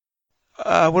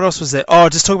What else was there? Oh,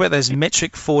 just talk about those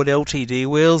metric Ford LTD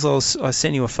wheels I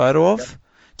sent you a photo of. Yep.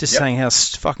 Just Yep. saying how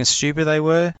fucking stupid they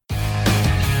were.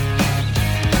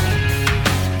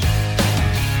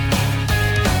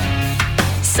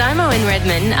 Somo and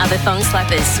Redmond are the Thong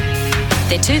Slappers.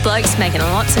 They're two blokes making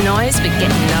lots of noise but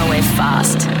getting nowhere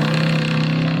fast.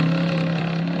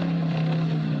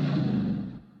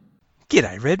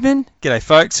 G'day, Redmond. G'day,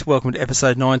 folks. Welcome to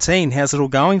episode 19. How's it all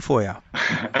going for you?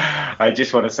 I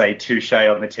just want to say touche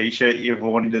on the T-shirt you've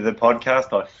worn into the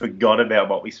podcast. I forgot about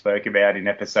what we spoke about in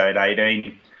episode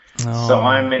 18. Oh.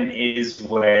 Simon is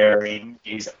wearing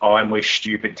his I'm with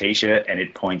stupid T-shirt and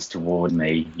it points toward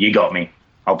me. You got me.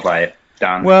 I'll play it.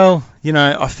 Done. Well,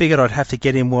 I figured I'd have to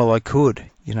get in while I could.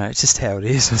 It's just how it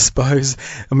is, I suppose.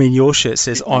 I mean, your shirt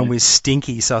says I'm with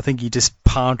Stinky, so I think you just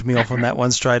palmed me off on that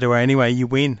one straight away. Anyway, you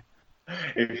win.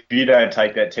 If you don't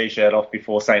take that T-shirt off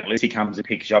before St. Lucie comes and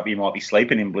picks you up, you might be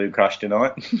sleeping in Blue Crush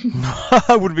tonight.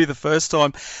 Wouldn't be the first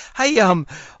time. Hey,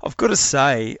 I've got to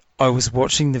say, I was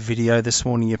watching the video this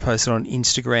morning you posted on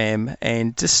Instagram,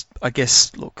 and just, I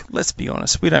guess, look, let's be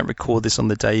honest, we don't record this on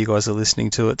the day you guys are listening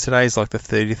to it. Today's like the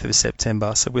 30th of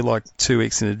September, so we're like 2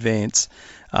 weeks in advance.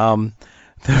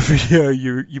 The video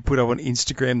you put up on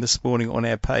Instagram this morning on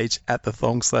our page at the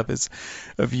Thong Slappers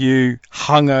of you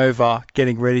hungover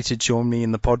getting ready to join me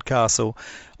in the podcast. So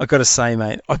I got to say,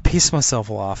 mate, I pissed myself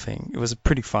laughing. It was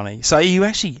pretty funny. So are you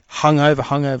actually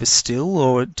hungover still,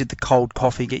 or did the cold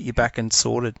coffee get you back and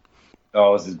sorted? I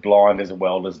was as blind as a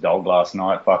welder's dog last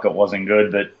night. Fuck, it wasn't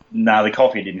good. But no, the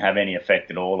coffee didn't have any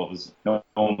effect at all. It was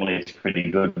normally it's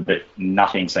pretty good, but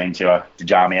nothing seemed to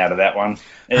jar me out of that one.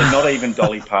 And not even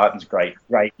Dolly Parton's great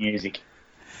music.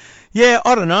 Yeah,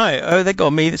 I don't know. That got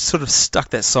me. That sort of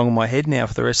stuck that song in my head now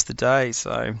for the rest of the day.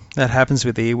 So that happens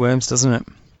with the earworms, doesn't it?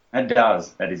 It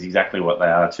does. That is exactly what they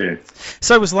are too.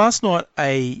 So was last night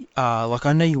like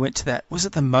I know you went to that, was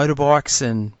it the motorbikes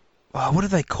and, what do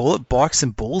they call it? Bikes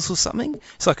and balls or something?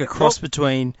 It's like a cross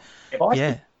between,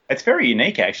 yeah. It's very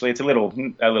unique, actually. It's a little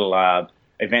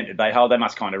event that they hold. They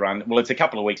must kind of run. Well, it's a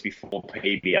couple of weeks before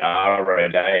PBR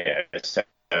Rodeo, so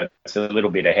it's a little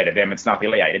bit ahead of them. It's not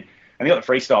affiliated, and they got the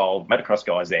freestyle motocross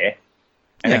guys there.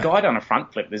 And the guy done a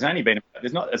front flip. It's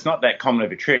not that common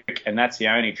of a trick, and that's the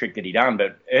only trick that he done.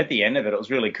 But at the end of it, it was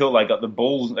really cool. They got the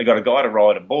bulls. They got a guy to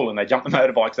ride a bull, and they jumped the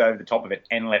motorbikes over the top of it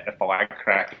and let the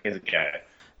firecrackers go.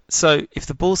 So if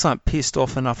the bulls aren't pissed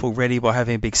off enough already by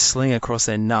having a big sling across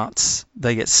their nuts,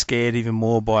 they get scared even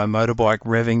more by a motorbike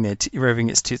revving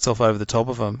its tits off over the top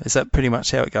of them. Is that pretty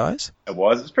much how it goes?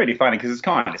 It's pretty funny because it's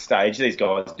kind of staged. These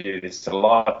guys do this a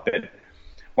lot, but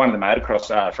one of the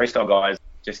motocross freestyle guys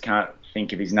just can't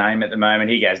think of his name at the moment.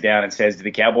 He goes down and says to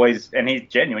the cowboys, and he's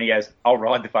genuine, he goes, I'll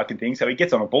ride the fucking thing. So he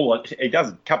gets on a bull. He does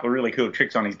a couple of really cool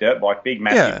tricks on his dirt bike, big,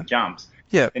 massive jumps.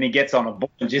 Yeah. And he gets on a bull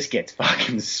and just gets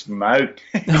fucking smoked.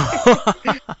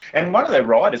 And one of the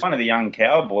riders, one of the young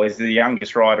cowboys, the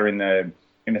youngest rider in the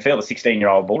field, a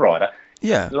 16-year-old bull rider,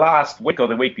 last week or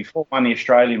the week before won the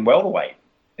Australian welterweight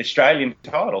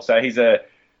title. So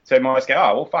so Mice go,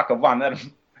 oh, well, fuck, I've won that.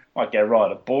 Might go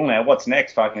ride a bull now. What's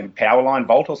next? Fucking Powerline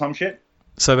Bolt or some shit?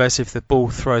 So basically, if the bull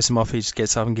throws him off, he just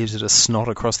gets up and gives it a snot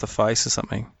across the face or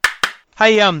something.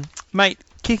 Hey, mate,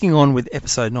 kicking on with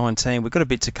episode 19, we've got a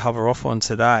bit to cover off on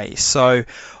today. So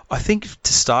I think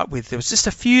to start with, there was just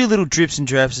a few little drips and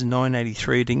drabs in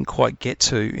 983 didn't quite get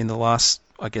to in the last,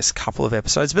 I guess, couple of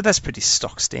episodes, but that's pretty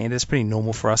stock standard. It's pretty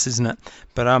normal for us, isn't it?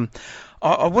 But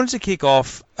I wanted to kick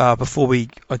off before we,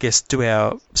 I guess, do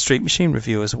our Street Machine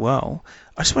review as well.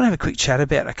 I just want to have a quick chat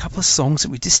about a couple of songs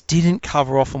that we just didn't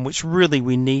cover off and which really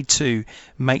we need to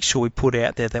make sure we put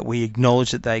out there that we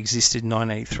acknowledge that they existed in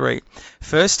 1983.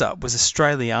 First up was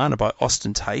Australiana by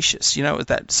Ostentatious. You know,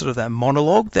 that sort of that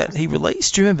monologue that he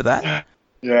released. Do you remember that?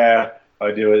 Yeah,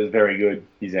 I do. It was very good.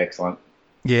 He's excellent.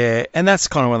 Yeah, and that's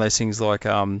kind of one of those things like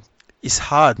it's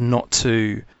hard not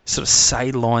to sort of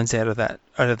say lines out of that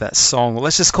song. Well,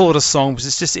 let's just call it a song because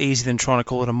it's just easier than trying to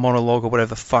call it a monologue or whatever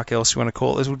the fuck else you want to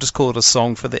call it. We'll just call it a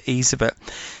song for the ease of it.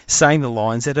 Saying the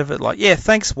lines out of it, like, yeah,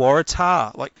 thanks,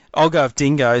 Waratah. Like, I'll go with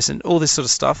dingoes and all this sort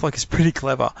of stuff. Like, it's pretty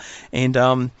clever. And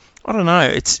I don't know,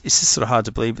 it's just sort of hard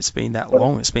to believe it's been that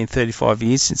long. It's been 35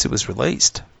 years since it was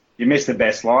released. You missed the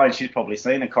best line. She's probably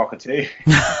seen a cockatoo.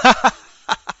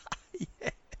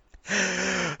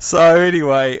 So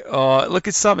anyway, look,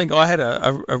 it's something I had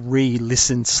a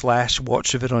re-listen /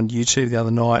 watch of it on YouTube the other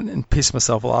night and pissed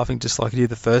myself laughing just like I did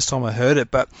the first time I heard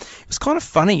it. But it was kind of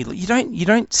funny. You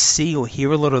don't see or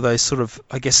hear a lot of those sort of,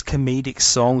 I guess, comedic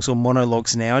songs or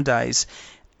monologues nowadays,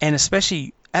 and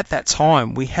especially at that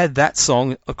time, we had that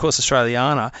song, of course,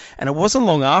 Australiana, and it wasn't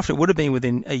long after, it would have been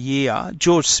within a year,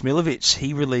 George Smilovich,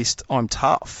 he released I'm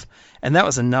Tough. And that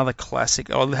was another classic.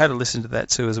 I had to listen to that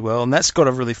too as well. And that's got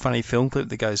a really funny film clip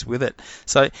that goes with it.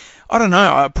 So, I don't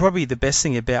know. Probably the best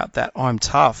thing about that I'm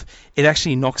Tough, it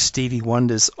actually knocked Stevie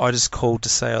Wonder's I Just Called to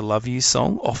Say I Love You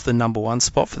song off the #1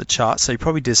 spot for the chart. So he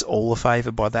probably does all a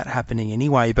favour by that happening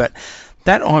anyway. But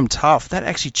that I'm Tough, that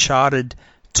actually charted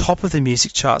top of the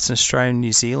music charts in Australia and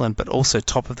New Zealand, but also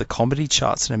top of the comedy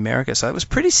charts in America. So it was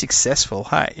pretty successful,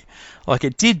 hey? Like,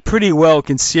 it did pretty well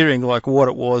considering, like, what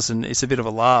it was, and it's a bit of a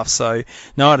laugh. So,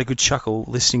 no, I had a good chuckle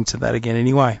listening to that again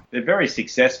anyway. They're very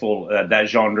successful, that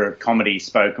genre of comedy,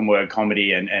 spoken word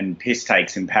comedy, and piss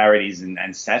takes and parodies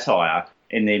and satire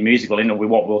in the musical industry.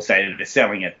 What we'll say that they're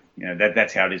selling it. You know,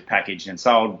 that's how it is packaged and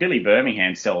sold. Billy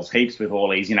Birmingham sells heaps with all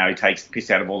these, he takes the piss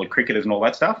out of all the cricketers and all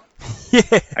that stuff.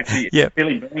 Yeah. Actually, yeah.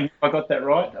 Billy Birmingham, I got that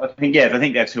right? I think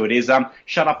that's who it is.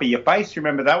 Shut Up in Your Face, you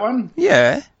remember that one?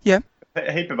 Yeah, yeah.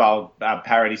 A heap of old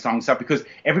parody song stuff, because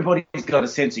everybody's got a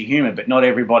sense of humour, but not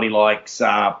everybody likes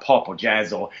pop or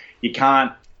jazz, or you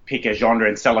can't pick a genre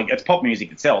and sell. Like, it's pop music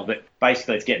that sells, but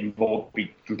basically it's getting bought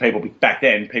from people back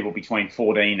then, people between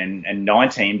 14 and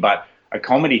 19. But a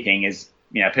comedy thing is,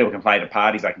 people can play it at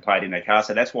parties, they can play it in their car,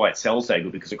 so that's why it sells so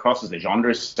good, because it crosses the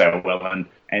genres so well,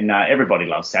 and everybody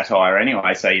loves satire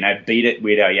anyway. So, Beat It,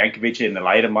 Weird Al Yankovic in the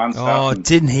later ones. Oh,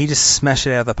 didn't he just smash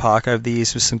it out of the park over the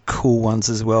years with some cool ones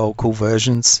as well, cool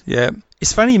versions? Yeah.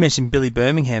 It's funny you mentioned Billy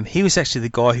Birmingham. He was actually the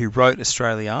guy who wrote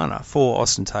Australiana for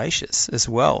Ostentatious as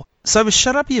well. So was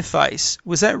Shut Up Your Face,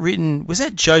 was that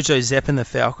Jojo Zepp and the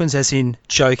Falcons, as in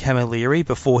Joe Camilleri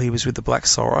before he was with the Black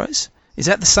Sorrows? Is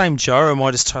that the same Joe, or am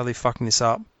I just totally fucking this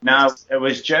up? No, it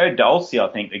was Joe Dulce, I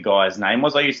think the guy's name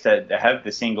was. I used to have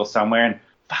the single somewhere, and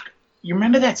you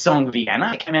remember that song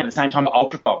Vienna? It came out at the same time as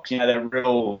Ultravox, that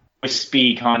real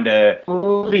wispy kind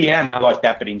of Vienna, like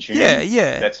that, but in tune.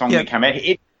 Yeah. That song that came out.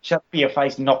 Shut Up Your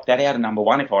Face knocked that out of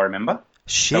 #1, if I remember.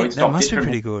 Shit, that must be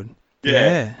pretty good.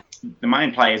 Yeah. The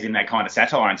main players in that kind of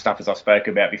satire and stuff, as I spoke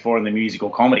about before, in the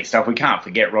musical comedy stuff, we can't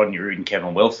forget Rodney Roode and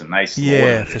Kevin Wilson. They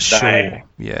slaughtered for sure.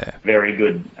 Yeah. Very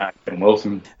good, Kevin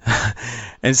Wilson. And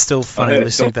it's still funny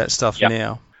listening to that stuff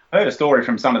now. I heard a story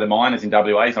from some of the miners in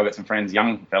WA. So I've got some friends,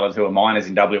 young fellas who are miners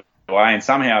in WA, and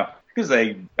somehow, because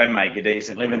they make a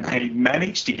decent living, they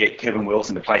managed to get Kevin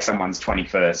Wilson to play someone's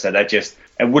 21st. So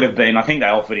it would have been, I think they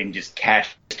offered him just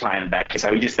cash playing back.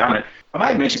 So he just done it. I may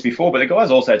have mentioned this before, but the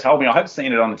guys also told me, I haven't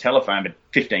seen it on the telephone, but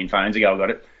 15 phones ago I got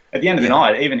it. At the end of the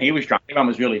night, even he was drunk. Everyone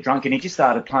was really drunk, and he just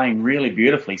started playing really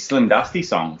beautifully Slim Dusty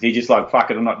songs. He just fuck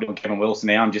it, I'm not doing Kevin Wilson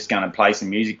now. I'm just going to play some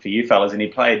music for you fellas. And he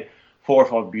played 4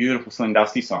 or 5 beautiful Slim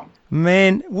Dusty songs.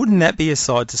 Man, wouldn't that be a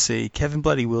sight to see? Kevin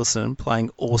bloody Wilson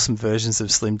playing awesome versions of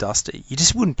Slim Dusty. You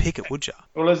just wouldn't pick it, would you?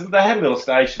 Well, they had a little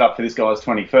stage set up for this guy's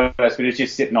 21st, but it was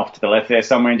just sitting off to the left there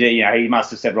somewhere. And he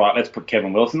must have said, right, let's put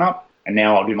Kevin Wilson up. And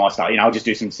now I'll do my stuff. I'll just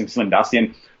do some Slim Dusty.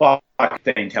 And,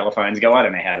 15 telephones ago, I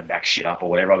don't know how to back shit up or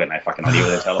whatever. I've got no fucking idea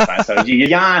with a telephone. So your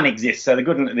yarn exists. So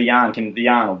the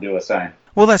yarn will do a same.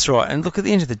 Well, that's right. And look, at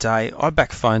the end of the day, I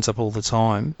back phones up all the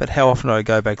time. But how often do I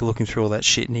go back looking through all that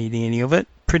shit, needing any of it?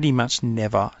 Pretty much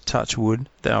never. Touch wood.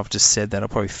 That I've just said that. I'll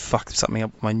probably fuck something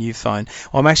up with my new phone.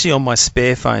 I'm actually on my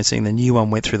spare phone seeing the new one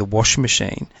went through the washing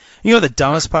machine. You know what the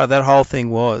dumbest part of that whole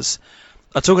thing was?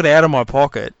 I took it out of my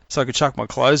pocket so I could chuck my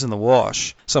clothes in the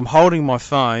wash. So I'm holding my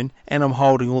phone and I'm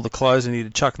holding all the clothes I need to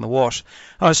chuck in the wash.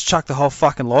 I just chucked the whole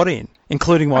fucking lot in,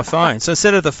 including my phone. So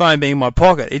instead of the phone being in my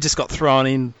pocket, it just got thrown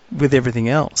in with everything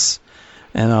else.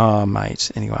 And, oh,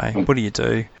 mate, anyway, what do you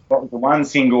do? What was the one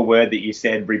single word that you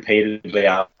said repeatedly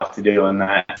after doing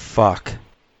that? Fuck.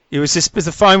 It was just because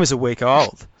the phone was a week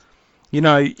old.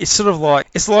 It's sort of like,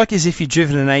 it's like as if you've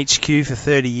driven an HQ for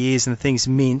 30 years and the thing's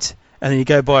mint, and then you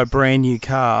go buy a brand new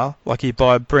car, like you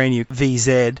buy a brand new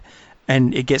VZ,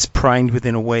 and it gets pranked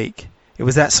within a week. It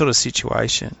was that sort of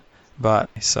situation.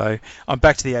 But so I'm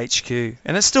back to the HQ,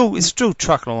 and it's still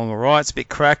trucking along all right. It's a bit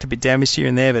cracked, a bit damaged here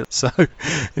and there, but so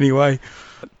anyway,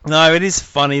 no, it is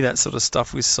funny, that sort of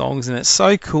stuff with songs, and it's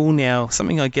so cool now.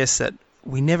 Something I guess that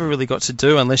we never really got to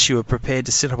do unless you were prepared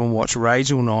to sit up and watch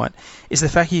Rage all night, is the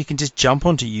fact that you can just jump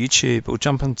onto YouTube or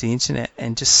jump onto the internet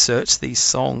and just search these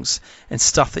songs and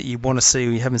stuff that you want to see or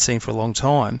you haven't seen for a long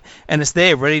time, and it's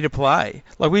there ready to play.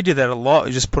 Like, we do that a lot.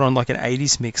 We just put on like an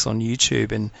 80s mix on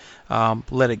YouTube and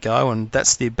let it go, and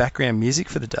that's the background music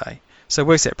for the day. So it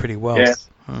works out pretty well. Yeah.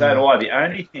 So do I. The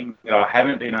only thing that I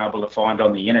haven't been able to find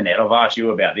on the internet, I've asked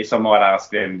you about this, I might ask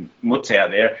them mutts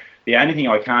out there, the only thing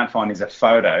I can't find is a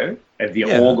photo of the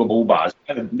Auger bull bars.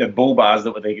 The bull bars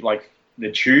that were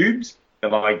the tubes. They're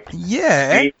like...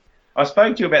 Yeah. I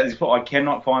spoke to you about this before. I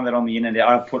cannot find that on the internet.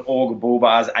 I put Auger bull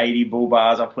bars, 80 bull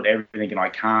bars. I put everything, and I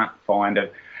can't find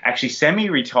it. Actually,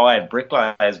 semi-retired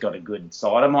Bricklayer's got a good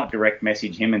site. I might direct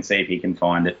message him and see if he can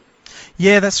find it.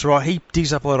 Yeah, that's right. He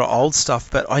digs up a lot of old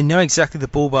stuff, but I know exactly the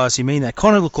bull bars you mean. They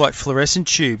kind of look like fluorescent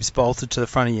tubes bolted to the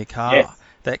front of your car. Yes.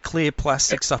 That clear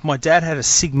plastic stuff. My dad had a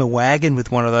Sigma wagon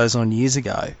with one of those on years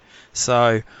ago.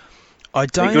 So I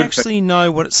don't actually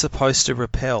know what it's supposed to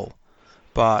repel,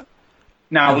 but...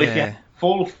 No, well, if you have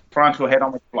full frontal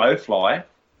head-on with blowfly,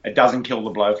 it doesn't kill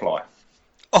the blowfly.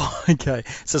 Oh, okay.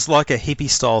 So it's like a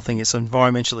hippie-style thing. It's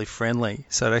environmentally friendly,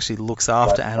 so it actually looks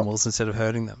after animals instead of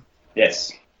hurting them.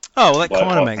 Yes. Oh, well, that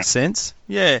kind of makes sense.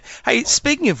 Yeah. Hey,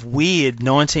 speaking of weird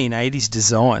 1980s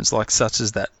designs, like such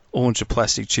as that orange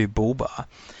plastic tube bull bar,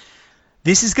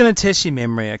 this is going to test your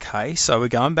memory, okay? So we're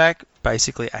going back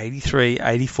basically 83,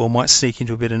 84, might sneak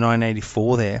into a bit of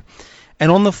 1984 there.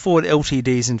 And on the Ford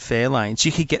LTDs and Fairlanes,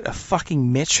 you could get a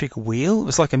fucking metric wheel. It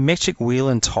was like a metric wheel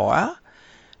and tyre.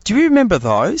 Do you remember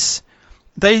those?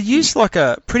 They used like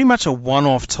pretty much a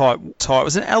one-off type tyre. It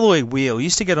was an alloy wheel. You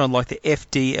used to get on like the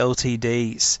FD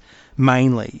LTDs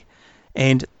mainly.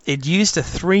 And it used a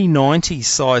 390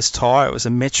 size tyre. It was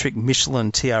a metric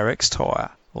Michelin TRX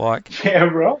tyre. Yeah,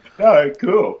 right. No,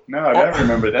 cool. No, I don't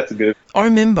remember. That's a bit. I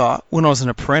remember when I was an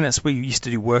apprentice, we used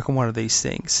to do work on one of these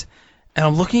things. And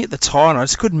I'm looking at the tyre and I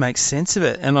just couldn't make sense of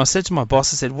it. And I said to my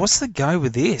boss, I said, what's the go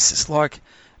with this? It's like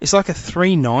a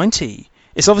 390.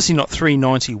 It's obviously not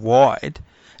 390 wide.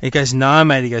 And he goes, no,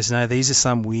 mate. He goes, no, these are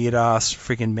some weird-ass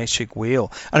freaking metric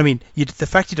wheel. And I mean, the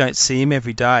fact you don't see them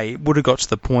every day would have got to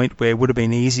the point where it would have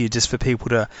been easier just for people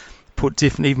to put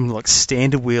different, even like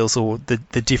standard wheels or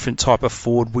the different type of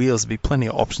Ford wheels. There'd be plenty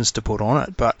of options to put on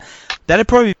it. But that'd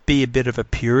probably be a bit of a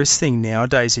purist thing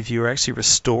nowadays if you were actually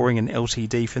restoring an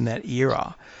LTD from that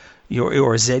era,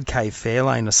 or a ZK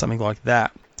Fairlane or something like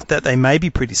that. That they may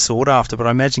be pretty sought after, but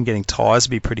I imagine getting tyres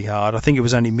would be pretty hard. I think it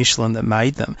was only Michelin that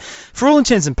made them. For all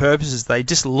intents and purposes, they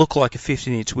just look like a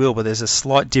 15-inch wheel, but there's a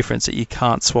slight difference that you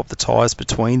can't swap the tyres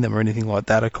between them or anything like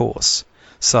that, of course.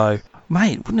 So,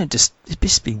 mate, wouldn't it'd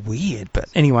just be weird? But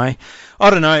anyway,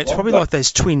 I don't know. It's probably like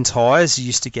those twin tyres you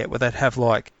used to get where they'd have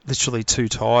like literally two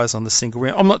tyres on the single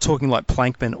rim. I'm not talking like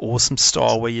Plankman Awesome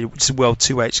style where you just weld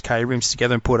two HK rims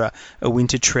together and put a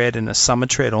winter tread and a summer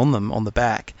tread on them on the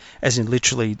back, as in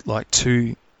literally like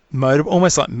two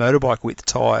almost like motorbike width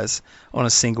tyres on a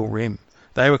single rim.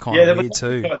 They were kind of weird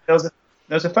too. There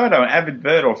was a photo, an Avid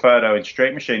Bird photo in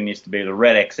Street Machine used to be the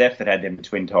Red XF that had them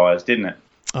twin tyres, didn't it?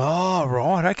 Oh,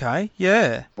 right, okay,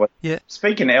 yeah. Yeah.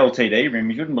 Speaking of LTD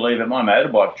rims, you wouldn't believe it, my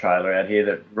motorbike trailer out here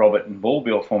that Robert and Bull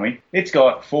built for me, it's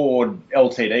got Ford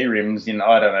LTD rims in,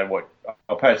 I don't know what,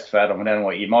 I'll post a photo, I don't know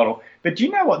what year model, but do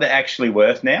you know what they're actually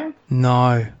worth now?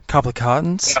 No. Couple of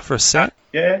cartons for a set?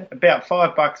 Yeah, about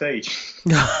 $5 each.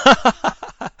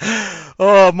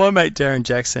 Oh, my mate Darren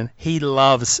Jackson, he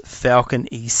loves Falcon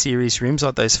E-Series rims,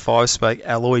 like those 5-spoke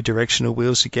alloy directional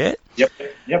wheels you get.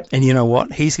 Yep. And you know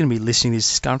what? He's going to be listening to this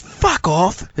just going, fuck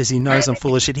off, because he knows I'm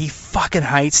full of shit. He fucking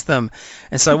hates them.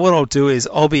 And so what I'll do is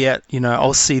I'll be at,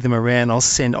 I'll see them around. I'll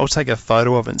take a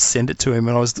photo of it and send it to him.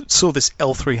 And I saw this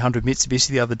L300 Mitsubishi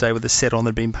the other day with a set on that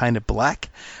had been painted black.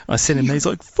 And I sent him, and he's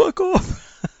like, fuck off.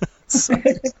 So,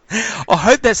 I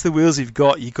hope that's the wheels you've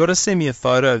got. You've got to send me a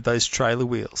photo of those trailer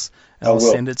wheels. And I'll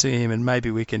send it to him, and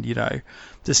maybe we can,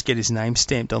 just get his name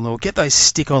stamped on them. We'll get those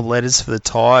stick-on letters for the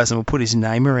tyres, and we'll put his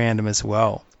name around them as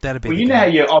well. That'd be Well, you know how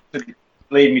you often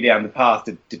lead me down the path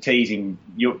to teasing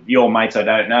your mates I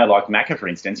don't know, like Macca, for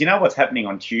instance. You know what's happening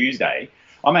on Tuesday?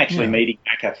 I'm actually meeting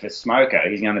Macca for Smoko.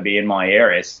 He's going to be in my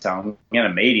area, so I'm going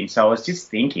to meet him. So I was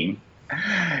just thinking,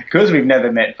 because we've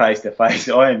never met face to face,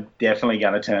 I am definitely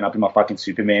going to turn up in my fucking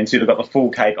Superman suit. I've got the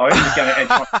full cape. I'm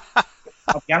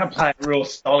going to play it real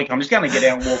stoic. I'm just going to get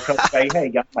out and walk across and say, hey,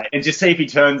 go, mate, and just see if he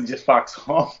turns and just fucks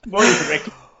off. What do you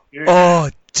reckon? Oh,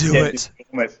 do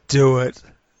it.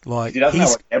 Like, he doesn't know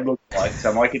what Deb looks like,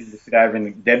 so I might get him to sit over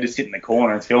and Deb to sit in the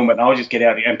corner and film it, and I'll just get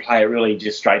out and play it really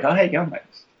just straight. Oh, hey, go, mate.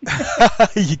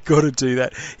 You got to do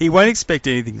that. He won't expect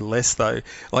anything less, though.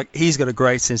 Like, he's got a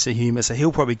great sense of humour, so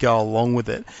he'll probably go along with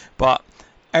it. But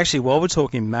actually, while we're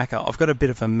talking Macca, I've got a bit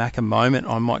of a Macca moment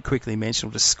I might quickly mention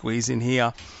or just squeeze in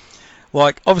here.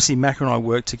 Like, obviously, Macca and I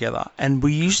work together, and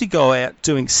we usually go out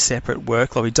doing separate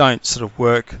work. Like, we don't sort of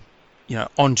work,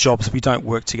 on jobs. We don't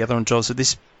work together on jobs. So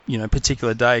this,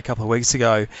 particular day, a couple of weeks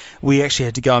ago, we actually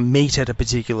had to go and meet at a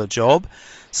particular job.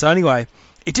 So anyway,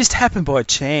 it just happened by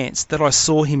chance that I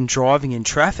saw him driving in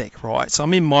traffic, right? So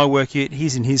I'm in my work ute,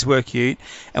 he's in his work ute,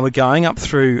 and we're going up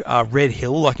through Red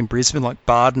Hill, like in Brisbane, like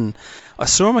Barden. I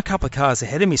saw him a couple of cars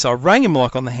ahead of me, so I rang him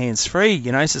like on the hands-free,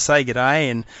 you know, to say g'day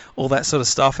and all that sort of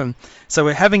stuff. And so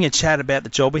we're having a chat about the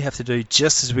job we have to do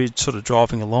just as we're sort of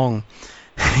driving along.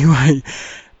 Anyway,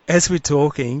 as we're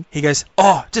talking, he goes,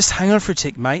 "Oh, just hang on for a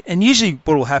tick, mate." And usually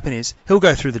what will happen is he'll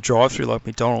go through the drive-through like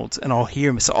McDonald's, and I'll hear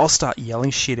him, so I'll start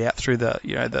yelling shit out through the,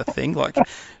 you know, the thing, like,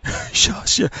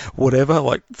 shush, whatever,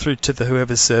 like through to the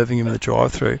whoever's serving him in the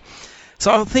drive-through.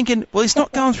 So I'm thinking, well, he's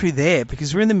not going through there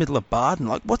because we're in the middle of Barden.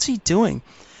 Like, what's he doing?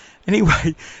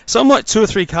 Anyway, so I'm like 2 or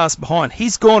 3 cars behind.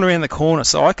 He's gone around the corner,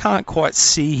 so I can't quite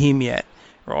see him yet,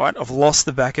 right? I've lost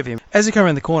the back of him. As I come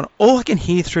around the corner, all I can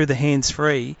hear through the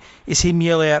hands-free is him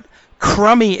yell out,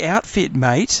 "Crummy outfit,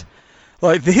 mate,"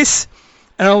 like this.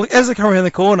 And as I come around the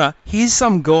corner, here's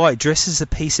some guy dressed as a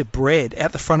piece of bread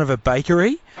out the front of a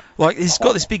bakery. Like, he's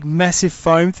got this big, massive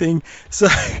foam thing. So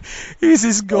here's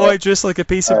this guy dressed like a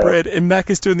piece of bread, and Mac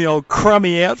is doing the old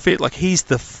crummy outfit. Like, he's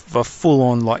the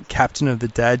full-on, like, captain of the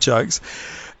dad jokes.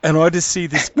 And I just see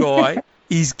this guy,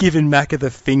 he's giving Macca the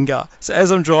finger. So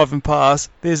as I'm driving past,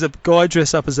 there's a guy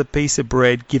dressed up as a piece of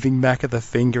bread giving Macca the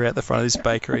finger out the front of this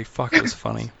bakery. Fuck, it was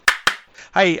funny.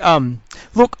 Hey,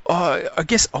 look, I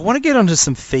guess I want to get onto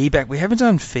some feedback. We haven't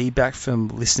done feedback from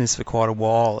listeners for quite a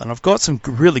while, and I've got some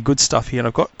really good stuff here, and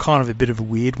I've got kind of a bit of a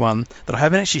weird one that I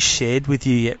haven't actually shared with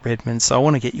you yet, Redmond, so I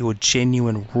want to get your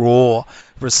genuine, raw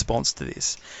response to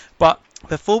this. But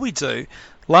before we do,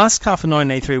 Last Car for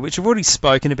 1983, which I've already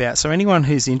spoken about, so anyone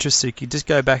who's interested could just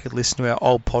go back and listen to our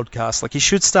old podcast. Like, you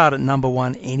should start at number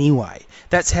 1 anyway.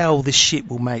 That's how all this shit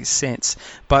will make sense.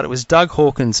 But it was Doug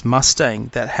Hawkins'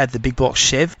 Mustang that had the big block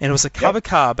Chev, and it was a cover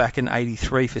car back in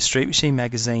 83 for Street Machine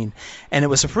magazine. And it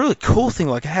was a really cool thing.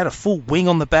 Like, it had a full wing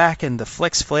on the back and the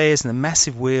flex flares and the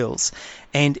massive wheels.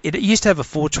 And it used to have a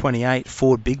 428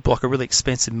 Ford big block, a really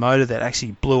expensive motor that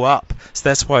actually blew up. So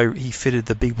that's why he fitted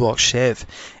the big block Chev.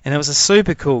 And it was a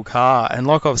super cool car. And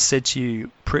like I've said to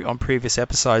you on previous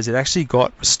episodes, it actually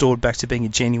got restored back to being a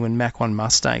genuine Mach 1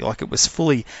 Mustang. Like, it was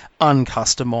fully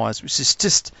uncustomized, which is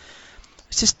just,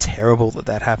 it's just terrible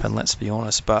that happened, let's be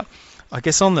honest. But I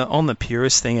guess on the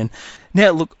purist thing, and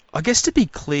now look, I guess to be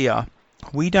clear,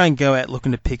 we don't go out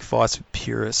looking to pick fights with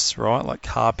purists, right? Like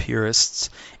car purists.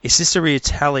 It's just a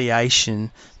retaliation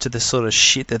to the sort of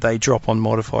shit that they drop on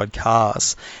modified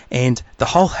cars. And the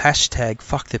whole hashtag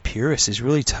fuck the purists is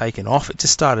really taken off. It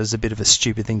just started as a bit of a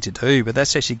stupid thing to do, but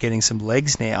that's actually getting some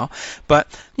legs now. But,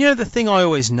 you know, the thing I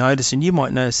always notice, and you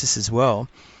might notice this as well,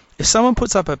 if someone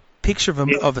puts up a picture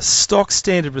of a stock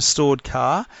standard restored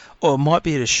car, or it might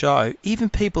be at a show, even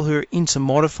people who are into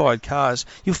modified cars,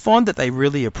 you'll find that they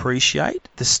really appreciate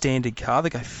the standard car. They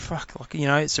go, fuck, like, you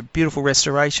know, it's a beautiful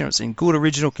restoration, it's in good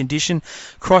original condition.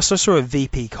 Christ, I saw a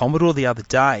VP Commodore the other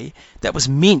day that was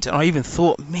mint, and I even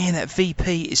thought, man, that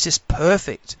VP is just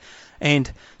perfect.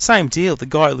 And same deal, the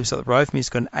guy who lives up the road from me has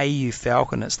got an AU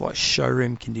Falcon that's like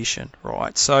showroom condition,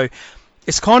 right? So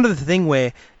it's kind of the thing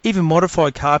where even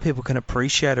modified car people can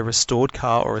appreciate a restored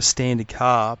car or a standard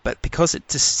car, but because it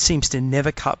just seems to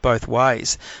never cut both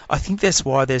ways, I think that's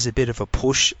why there's a bit of a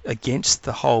push against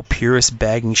the whole purist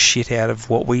bagging shit out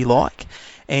of what we like.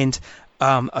 And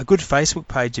a good Facebook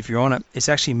page, if you're on it, is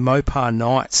actually Mopar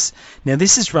Nights. Now,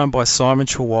 this is run by Simon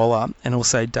Chawala and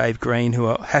also Dave Green, who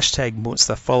are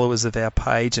 #Monster followers of our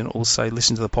page and also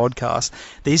listen to the podcast.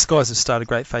 These guys have started a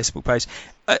great Facebook page.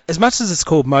 As much as it's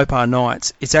called Mopar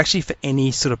Nights, it's actually for any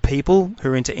sort of people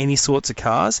who are into any sorts of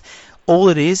cars. All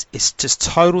it is just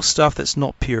total stuff that's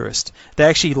not purist. They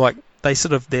actually, like,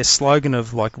 their slogan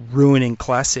of, like, ruining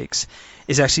classics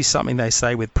is actually something they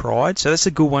say with pride. So that's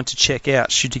a good one to check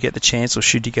out should you get the chance, or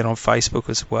should you get on Facebook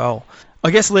as well.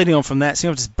 I guess leading on from that, so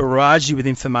I'll just barrage you with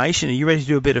information. Are you ready to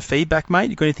do a bit of feedback, mate?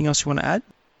 You got anything else you want to add?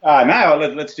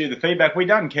 No, let's do the feedback. We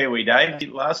done Kiwi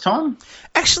Dave last time?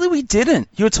 Actually, we didn't.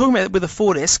 You were talking about it with a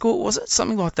Ford Escort, was it?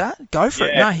 Something like that? Go for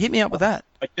it. No, hit me up with that.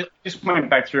 I just went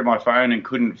back through my phone and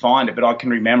couldn't find it, but I can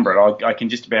remember it. I can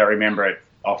just about remember it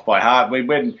off by heart.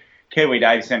 When Kiwi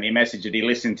Dave sent me a message that he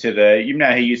listened to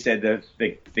you said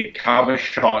the cover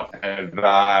shot of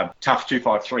Tough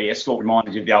 253 Escort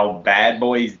reminded you of the old Bad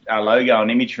Boys logo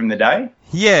and image from the day?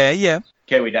 Yeah.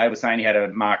 Kiwi Dave was saying he had a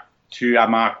Mark II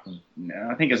Escort,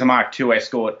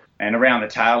 and around the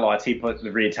tail lights, he put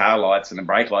the rear tail lights and the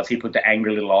brake lights, he put the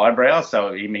angry little eyebrows,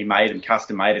 so he made them,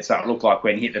 custom made it so it looked like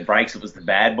when he hit the brakes it was the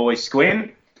Bad Boy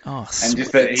squint. Oh, and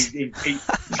just that he's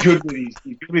good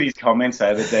with his comments,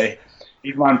 so that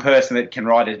he's one person that can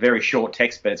write a very short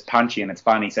text, but it's punchy and it's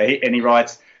funny. So he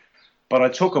writes, "But I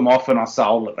took them off and I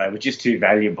sold it. They were just too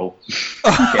valuable."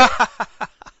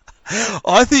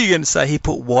 I thought you were going to say he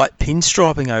put white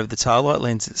pinstriping over the taillight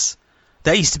lenses.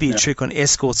 That used to be a trick on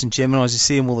escorts and Geminis. You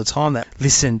see them all the time.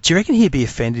 Listen, do you reckon he'd be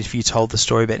offended if you told the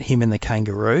story about him and the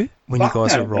kangaroo when you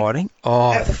guys were riding?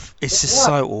 Oh, it's just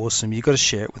so awesome. You've got to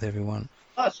share it with everyone.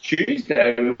 Last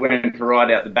Tuesday, we went to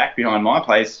ride out the back behind my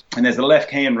place, and there's a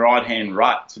left-hand, right-hand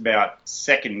rut. It's about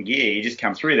second gear. You just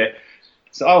come through there.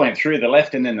 So I went through the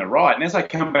left and then the right, and as I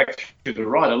come back to the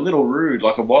right, a little rude,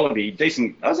 like a wallaby,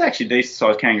 I was actually a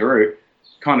decent-sized kangaroo,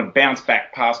 kind of bounced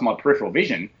back past my peripheral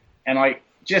vision, and I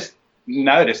just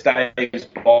noticed Dave's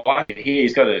bike. I could hear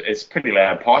it's pretty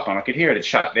loud pipe on. I could hear it had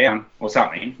shut down or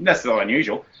something. That's not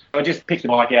unusual. I just picked the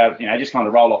bike out, just kind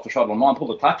of roll off the throttle of mine, pull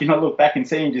the clutch, and I look back and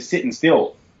see him just sitting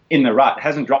still in the rut.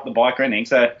 Hasn't dropped the bike or anything.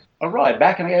 So I ride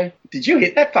back and I go, did you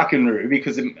hit that fucking roo?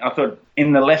 Because I thought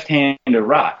in the left-hand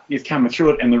rut, he's coming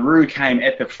through it, and the roo came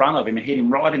at the front of him and hit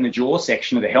him right in the jaw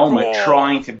section of the helmet,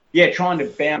 trying to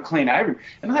bounce clean over him.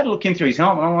 And I had to look in through his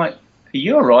helmet, and I'm like, are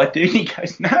you all right, dude? He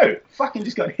goes, no, fucking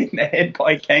just got hit in the head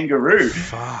by a kangaroo.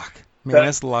 Fuck. Man,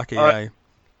 that's lucky, eh?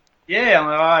 Yeah, I'm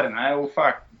like, I don't know. Well,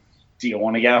 fuck. Do you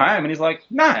want to go home? And he's like,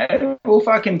 no. Well,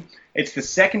 fucking, it's the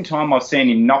second time I've seen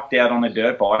him knocked out on a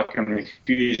dirt bike and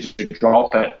refused to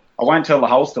drop it. I won't tell the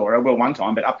whole story. I will one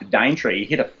time, but up to Daintree, he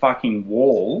hit a fucking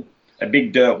wall, a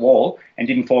big dirt wall, and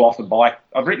didn't fall off the bike.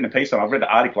 I've written a piece on it. I've read the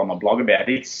article on my blog about it.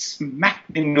 He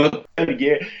smacked into the third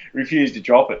gear, refused to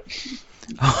drop it.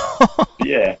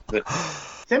 Yeah.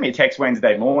 Sent me a text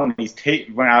Wednesday morning. His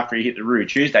teeth, after he hit the roo.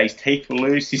 Tuesday, his teeth were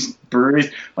loose, he's bruised.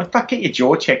 I'm like, fuck, get your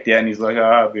jaw checked out. And he's like,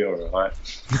 I'll be all right.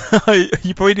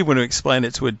 You probably did want to explain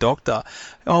it to a doctor.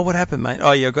 Oh, what happened, mate?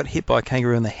 Oh, yeah, I got hit by a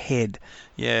kangaroo in the head.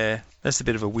 Yeah, that's a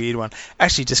bit of a weird one.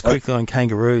 Actually, just quickly on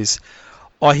kangaroos,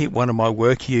 I hit one of my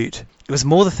work ute. It was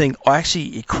more the thing,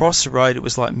 it crossed the road. It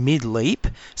was like mid-leap.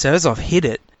 So as I've hit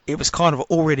it, it was kind of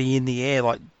already in the air,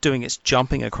 like doing its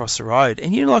jumping across the road.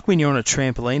 And like when you're on a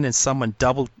trampoline and someone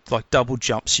double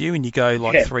jumps you and you go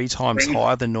like 3 times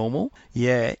higher than normal?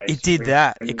 Yeah, it did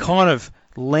that. It kind of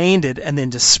landed and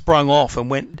then just sprung off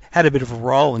and had a bit of a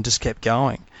roll and just kept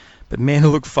going. But man, it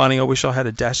looked funny. I wish I had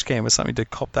a dash cam or something to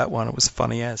cop that one. It was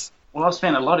funny as. Well, I've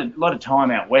spent a lot of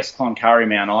time out west, Cloncurry,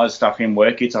 Mount Isa stuff in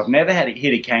work utes. I've never had to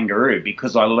hit a kangaroo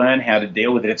because I learned how to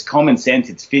deal with it. It's common sense,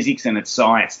 it's physics, and it's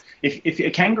science. If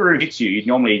a kangaroo hits you, you'd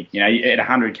normally, at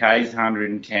 100 k's,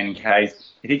 110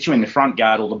 k's, it hits you in the front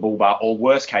guard or the bull bar, or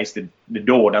worst case, the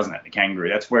door, doesn't it? The kangaroo.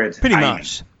 That's where it's pretty aiming.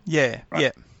 much. Yeah,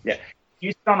 right? Yeah.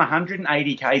 You sit on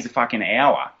 180 k's a fucking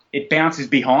hour, it bounces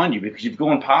behind you because you've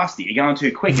gone past it. You're going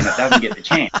too quick and it doesn't get the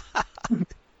chance.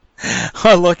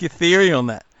 I like your theory on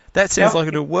that. That sounds like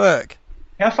it'll work.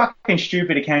 How fucking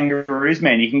stupid a kangaroo is,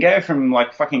 man. You can go from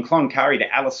like fucking Cloncurry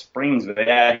to Alice Springs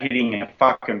without hitting a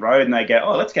fucking road, and they go,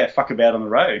 oh, let's go fuck about on the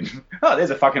road. Oh, there's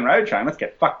a fucking road train. Let's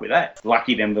get fucked with that.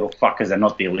 Lucky them little fuckers are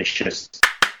not delicious.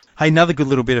 Hey, another good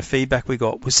little bit of feedback we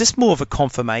got was just more of a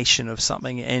confirmation of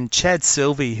something. And Chad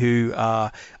Sylvie, who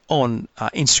on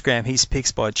Instagram, he's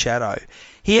Picks by Chaddo,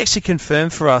 he actually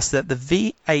confirmed for us that the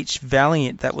VH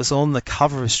Valiant that was on the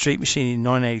cover of Street Machine in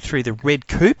 1983, the red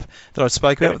coupe that I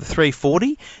spoke about with the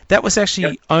 340, that was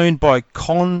actually owned by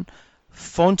Con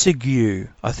Fontague,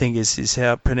 I think is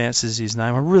how it pronounces his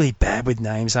name. I'm really bad with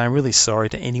names. I'm really sorry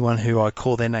to anyone who I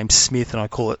call their name Smith and I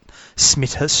call it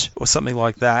Smithish or something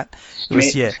like that. It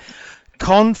was,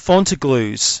 Con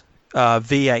Fontaglue's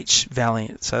VH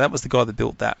Valiant. So that was the guy that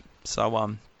built that.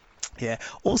 So, yeah.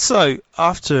 Also,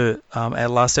 after our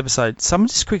last episode, someone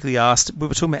just quickly asked, we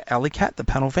were talking about Alleycat, the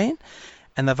panel van,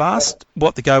 and they've asked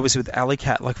what the go was with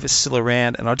Alleycat, like if it's still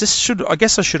around, and I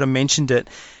guess I should have mentioned it.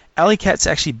 Alleycat's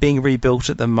actually being rebuilt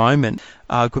at the moment.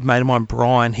 A good mate of mine,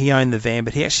 Brian, he owned the van,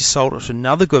 but he actually sold it to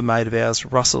another good mate of ours,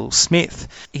 Russell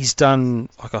Smith. He's done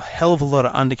like a hell of a lot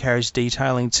of undercarriage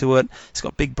detailing to it. It's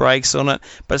got big brakes on it,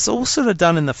 but it's all sort of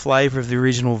done in the flavour of the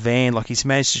original van. Like he's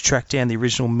managed to track down the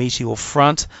original Meteor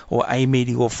front, or a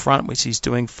Meteor front, which he's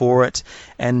doing for it,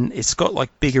 and it's got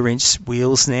like bigger inch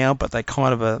wheels now, but they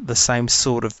kind of are the same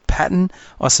sort of pattern,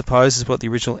 I suppose, as what the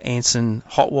original Anson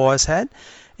Hot Wires had.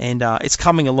 And it's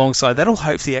coming alongside. That'll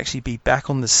hopefully actually be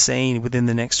back on the scene within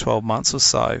the next 12 months or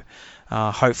so.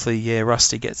 Hopefully,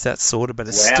 Rusty gets that sorted. But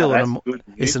it's still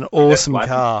it's an awesome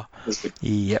car.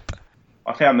 Yep.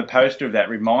 I found the poster of that.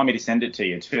 Remind me to send it to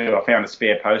you too. I found a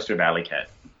spare poster of Alleycat.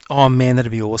 Oh man,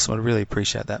 that'd be awesome. I'd really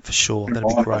appreciate that for sure.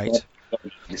 That'd be great.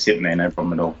 You're sitting there, no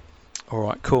problem at all. All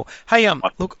right, cool. Hey,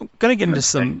 look, I'm going to get into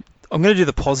some. I'm going to do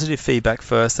the positive feedback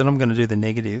first, then I'm going to do the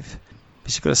negative.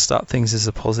 But you've got to start things as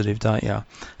a positive, don't you?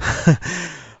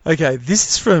 Okay, this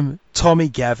is from Tommy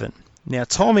Gavin. Now,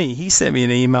 Tommy, he sent me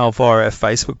an email via our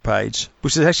Facebook page,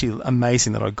 which is actually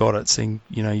amazing that I got it, seeing,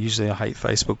 usually I hate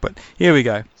Facebook, but here we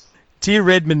go. Dear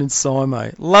Redmond and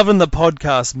Simo, loving the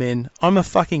podcast, men. I'm a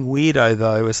fucking weirdo,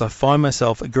 though, as I find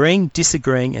myself agreeing,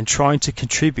 disagreeing, and trying to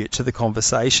contribute to the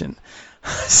conversation.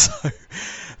 So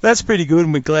that's pretty good,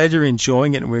 and we're glad you're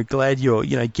enjoying it, and we're glad you're,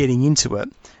 getting into it.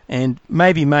 And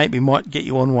maybe, mate, we might get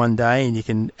you on one day, and you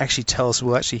can actually tell us,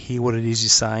 we'll actually hear what it is you're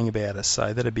saying about us,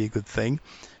 so that'd be a good thing.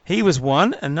 He was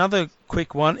one. Another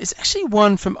quick one is actually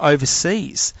one from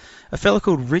overseas. A fellow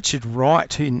called Richard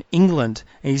Wright, who in England,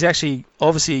 and he's actually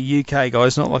obviously a UK guy.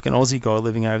 He's not like an Aussie guy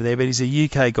living over there, but he's a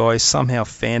UK guy. He's somehow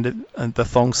founded the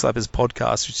Thong Slappers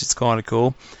podcast, which is kind of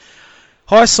cool.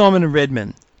 Hi, Simon and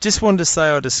Redmond. Just wanted to say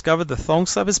I discovered the Thong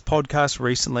Slappers podcast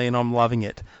recently, and I'm loving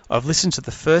it. I've listened to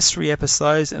the first 3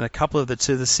 episodes and a couple of the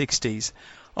to the 60s.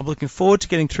 I'm looking forward to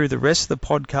getting through the rest of the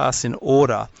podcast in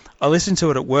order. I listen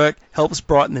to it at work, helps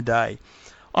brighten the day.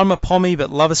 I'm a pommie but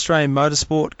love Australian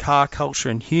motorsport, car culture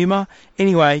and humour.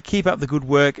 Anyway, keep up the good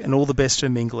work and all the best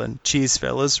from England. Cheers,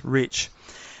 fellas. Rich.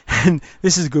 And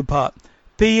this is a good part.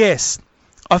 P.S.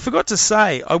 I forgot to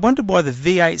say, I wondered why the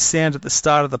V8 sound at the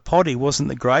start of the potty wasn't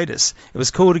the greatest. It was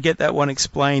cool to get that one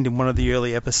explained in one of the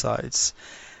early episodes.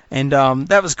 And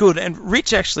that was good. And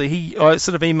Rich, actually, I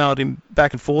sort of emailed him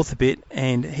back and forth a bit,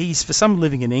 and he's, for someone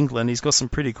living in England, he's got some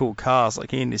pretty cool cars,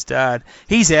 like he and his dad.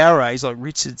 He's our age, like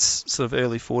Richard's sort of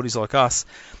early 40s like us.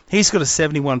 He's got a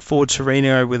 71 Ford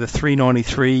Torino with a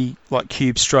 393 like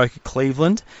cube stroke at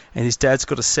Cleveland, and his dad's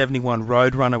got a 71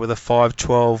 Roadrunner with a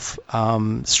 512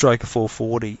 stroke of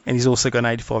 440, and he's also got an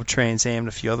 85 Trans Am and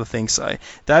a few other things. So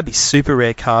they'd be super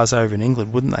rare cars over in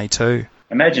England, wouldn't they too?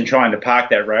 Imagine trying to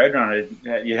park that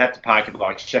Roadrunner. You'd have to park it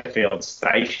like Sheffield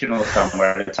Station or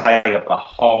somewhere to take up the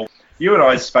whole.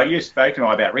 You spoke to me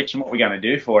about Rich, and what we're going to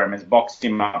do for him is box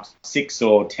him up 6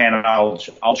 or 10 old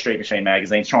Street Machine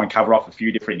magazines, try and cover off a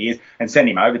few different years, and send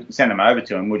them over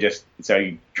to him. We'll just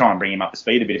you try and bring him up to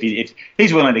speed a bit. If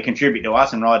he's willing to contribute to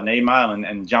us and write an email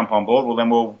and jump on board, well then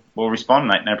we'll respond,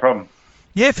 mate. No problem.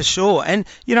 Yeah, for sure. And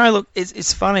look,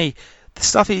 it's funny. The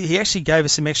stuff he actually gave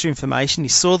us some extra information. He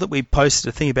saw that we posted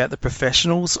a thing about the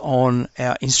professionals on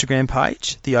our Instagram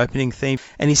page, the opening theme,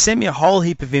 and he sent me a whole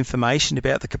heap of information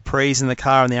about the Capris and the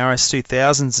car and the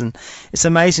RS2000s, and it's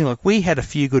amazing. Like, we had a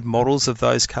few good models of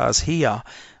those cars here,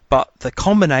 but the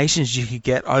combinations you could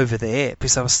get over there,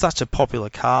 because they were such a popular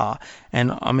car,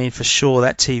 and I mean, for sure,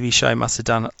 that TV show must have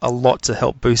done a lot to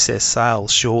help boost their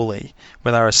sales, surely,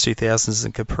 with RS2000s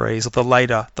and Capris, or the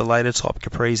later type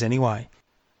Capris anyway.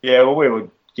 Yeah, well, we were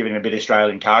giving him a bit of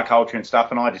Australian car culture and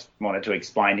stuff, and I just wanted to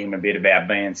explain to him a bit about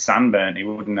being sunburnt. He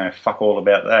wouldn't know fuck all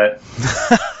about that.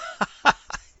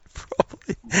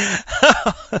 Probably.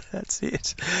 That's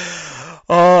it.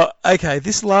 Oh, okay,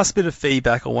 this last bit of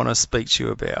feedback I want to speak to you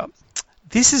about.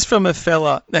 This is from a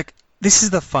fella. Like, this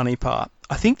is the funny part.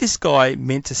 I think this guy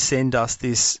meant to send us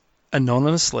this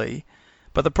anonymously,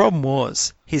 but the problem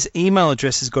was his email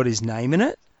address has got his name in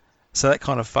it. So that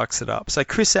kind of fucks it up. So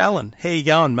Chris Allen, how you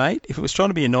going, mate? If it was trying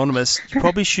to be anonymous, you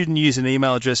probably shouldn't use an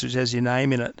email address which has your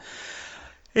name in it.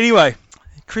 Anyway,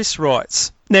 Chris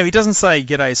writes. Now, he doesn't say,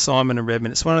 "G'day, Simon and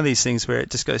Redmond." It's one of these things where it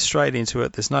just goes straight into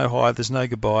it. There's no hi, there's no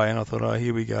goodbye, and I thought, oh,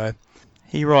 here we go.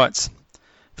 He writes,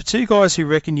 "For two guys who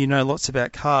reckon you know lots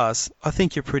about cars, I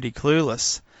think you're pretty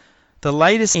clueless. The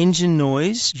latest engine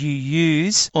noise you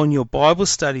use on your Bible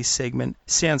study segment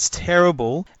sounds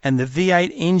terrible, and the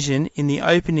V8 engine in the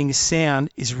opening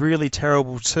sound is really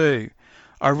terrible too.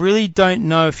 I really don't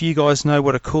know if you guys know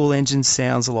what a cool engine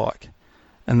sounds like."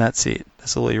 And that's it.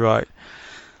 That's all he wrote.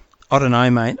 I don't know,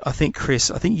 mate. I think,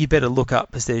 Chris, you better look up,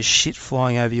 because there's shit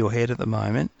flying over your head at the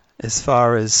moment as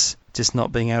far as just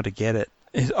not being able to get it.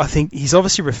 I think he's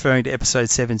obviously referring to episode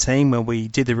 17 when we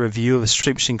did the review of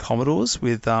Street Machine Commodores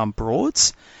with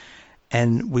Broads,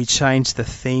 and we changed the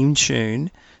theme tune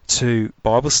to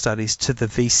Bible studies to the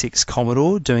V6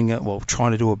 Commodore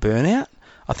trying to do a burnout.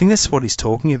 I think that's what he's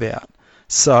talking about.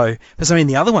 So, because I mean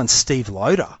the other one's Steve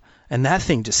Loader, and that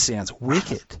thing just sounds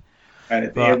wicked.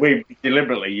 And we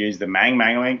deliberately used the Mang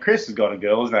Mang. I mean, Chris has got a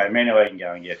girl's name. Anyway, he can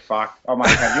go and get fucked. Oh, mate,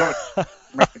 have you want to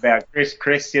read about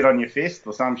Chris sit on your fist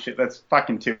or some shit? That's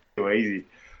fucking too easy.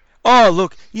 Oh,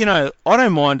 look, I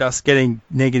don't mind us getting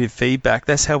negative feedback.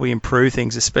 That's how we improve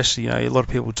things, especially, a lot of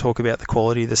people talk about the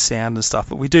quality of the sound and stuff,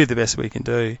 but we do the best we can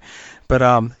do.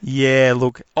 But, yeah,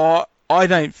 look, I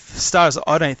don't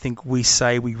think we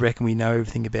say we reckon we know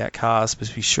everything about cars,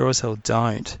 because we sure as hell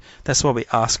don't. That's why we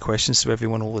ask questions to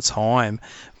everyone all the time.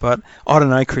 But I don't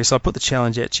know, Chris, I put the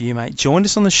challenge out to you, mate. Join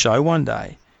us on the show one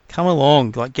day. Come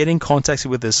along, get in contact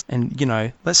with us, and,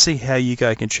 let's see how you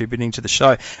go contributing to the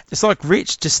show. It's like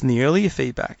Rich, just in the earlier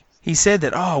feedback. He said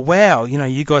that, oh, wow,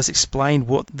 you guys explained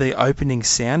what the opening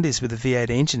sound is with the V8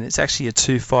 engine. It's actually a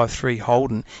 253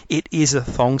 Holden. It is a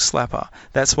thong slapper.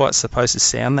 That's why it's supposed to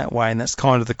sound that way, and that's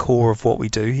kind of the core of what we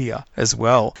do here as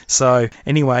well. So,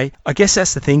 anyway, I guess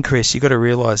that's the thing, Chris. You've got to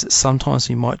realise that sometimes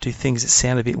we might do things that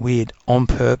sound a bit weird on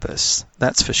purpose.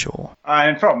 That's for sure.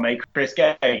 And from me, Chris,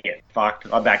 go get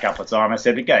fucked. I back up what Simon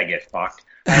said, but go get fucked.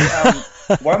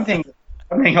 One thing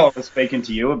I was speaking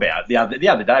to you about the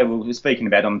other day, we were speaking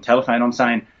about on the telephone. I'm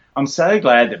saying I'm so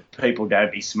glad that people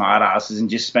don't be smart asses and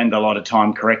just spend a lot of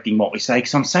time correcting what we say,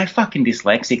 because I'm so fucking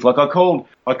dyslexic. Like I called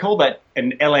that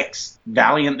an LX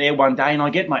Valiant there one day, and I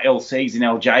get my LCs and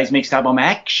LJs mixed up. I'm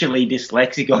actually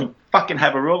dyslexic. I fucking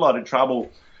have a real lot of trouble.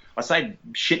 I say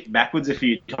shit backwards a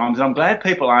few times, and I'm glad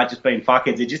people aren't just being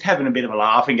fuckheads. They're just having a bit of a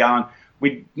laugh and going,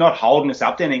 we're not holding us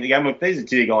up to anything. They're going, look, these are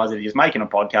two guys that are just making a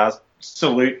podcast.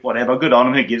 Salute, whatever, good on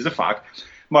them, who gives a fuck.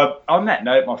 On that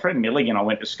note, my friend Milligan, I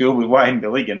went to school with Wayne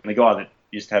Milligan, the guy that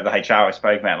used to have the HR I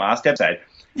spoke about last episode.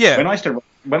 Yeah. When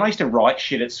I used to write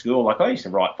shit at school, like I used to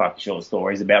write fucking short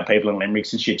stories about people in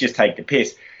limericks and shit, just take the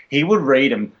piss. He would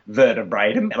read them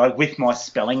verbatim, like with my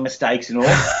spelling mistakes and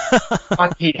all.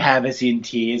 Fuck, he'd have us in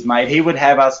tears, mate. He would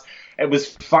have us. It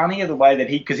was funnier the way that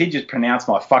because he just pronounced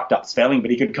my fucked up spelling, but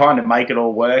he could kind of make it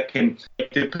all work. And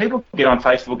do people get on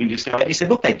Facebook and just go, he said,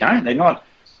 look, they don't. They're not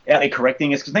out there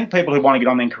correcting us. Because I think people who want to get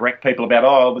on there and correct people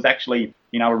about, it was actually,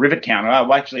 a rivet counter. Oh,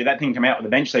 well, actually, that thing came out with a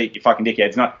bench seat, you fucking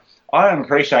dickheads. I don't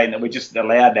appreciate that we're just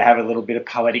allowed to have a little bit of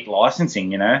poetic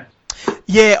licensing,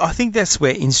 Yeah, I think that's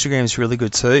where Instagram's really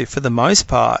good too. For the most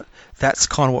part, that's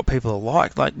kind of what people are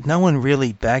like. Like, no one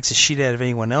really bags the shit out of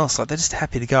anyone else. Like, they're just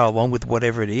happy to go along with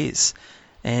whatever it is.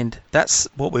 And that's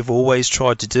what we've always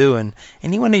tried to do. And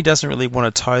anyone who doesn't really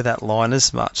want to toe that line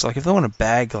as much, like if they want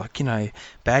to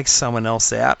bag someone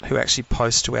else out who actually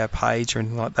posts to our page or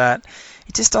anything like that,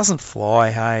 it just doesn't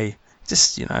fly, hey.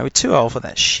 Just, we're too old for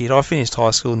that shit. I finished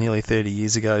high school nearly 30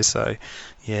 years ago, so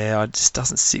yeah, it just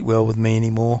doesn't sit well with me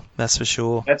anymore. That's for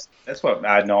sure. That's what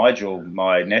Nigel,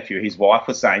 my nephew, his wife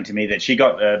was saying to me, that she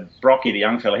got Brocky, the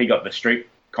young fella, he got the Street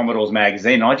Commodores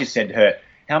magazine. I just said to her,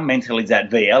 how mental is that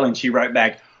VL? And she wrote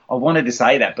back, I wanted to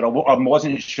say that, but I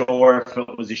wasn't sure if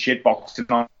it was a shitbox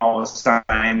and I was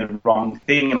saying the wrong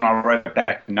thing. And I wrote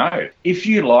back, no. If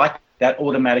you like, that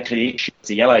automatically it's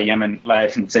a yellow lemon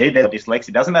see, they're dyslexic.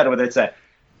 It doesn't matter whether it's a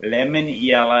lemon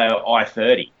yellow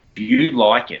I-30. If you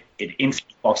like it, it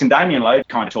instantly box. And Damien Lowe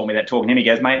kind of taught me that talking to him. He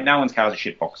goes, mate, no one's car's a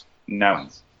shitbox. No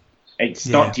one's. It's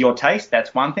not to your taste,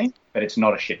 that's one thing, but it's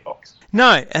not a shitbox.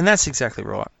 No, and that's exactly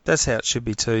right. That's how it should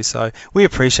be too. So we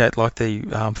appreciate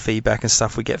the feedback and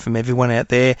stuff we get from everyone out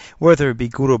there, whether it be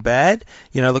good or bad.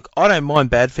 Look, I don't mind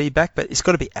bad feedback, but it's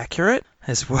got to be accurate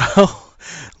as well.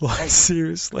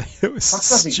 Seriously, it was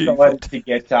stupid. I was excited to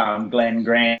get Glenn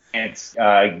Grant's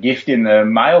gift in the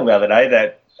mail the other day,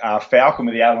 that Falcon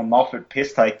with the Alan Moffat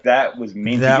piss take. That was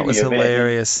minty. That was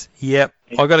hilarious. Yep.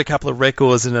 I got a couple of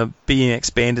records and a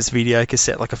BMX Bandits video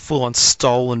cassette, like a full-on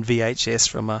stolen VHS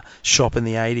from a shop in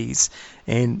the 80s.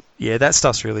 And, yeah, that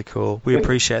stuff's really cool. We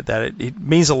appreciate that. It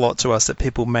means a lot to us that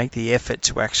people make the effort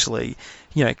to actually,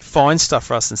 find stuff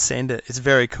for us and send it. It's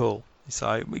very cool.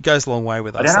 So it goes a long way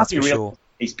with us, that's for sure.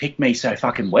 He's picked me so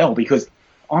fucking well because,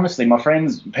 honestly, my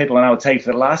friends, people I know will tell you,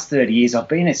 for the last 30 years, I've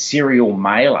been a serial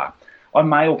mailer. I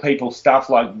mail people stuff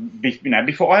like,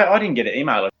 before I didn't get an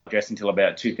email address until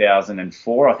about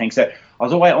 2004, I think. So I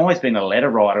was always been a letter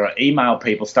writer. I email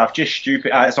people stuff, just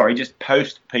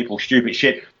post people stupid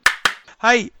shit.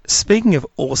 Hey, speaking of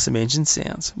awesome engine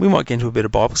sounds, we might get into a bit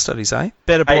of Bible studies, eh?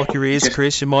 Better block your ears,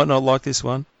 Chris. You might not like this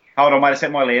one. Hold on, mate. I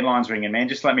set my landline's ringing, man.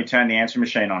 Just let me turn the answering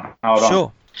machine on. Hold on.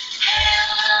 Sure.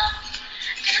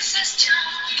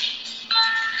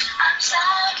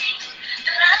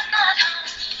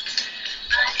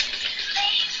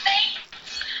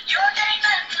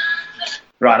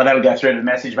 Right, that'll go through to the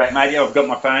message back, mate. Yeah, I've got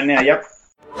my phone now, yep.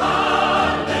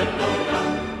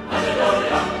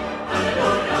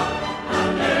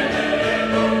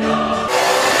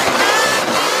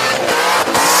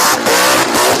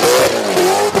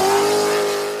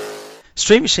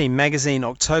 Street Machine Magazine,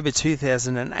 October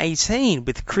 2018,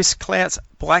 with Chris Clout's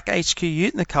Black HQ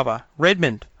Ute in the cover.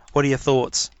 Redmond, what are your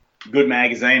thoughts? Good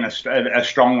magazine, a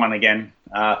strong one again.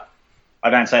 I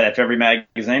don't say that for every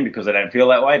magazine because I don't feel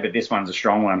that way, but this one's a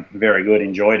strong one. Very good,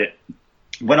 enjoyed it.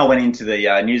 When I went into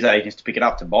the newsagents to pick it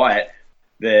up to buy it,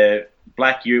 the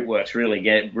Black Ute works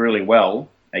really well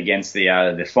against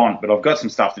the font, but I've got some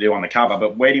stuff to do on the cover.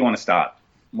 But where do you want to start?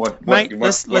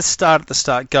 Let's start at the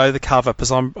start. Go the cover,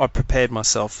 because I prepared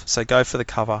myself. So go for the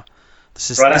cover.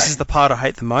 This is the part I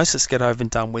hate the most. Let's get over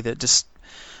and done with it.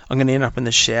 I'm going to end up in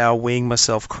the shower, weeing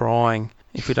myself, crying,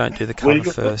 if we don't do the Will cover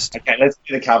you, first. Okay, let's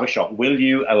do the cover shot. Will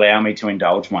you allow me to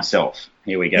indulge myself?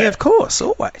 Here we go. Yeah, of course,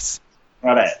 always.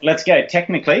 Righto, let's go.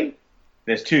 Technically,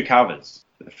 there's two covers,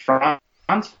 the front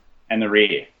and the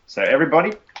rear. So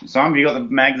everybody, Simon, have you got the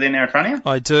magazine there in front of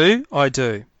you? I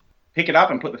do. Pick it up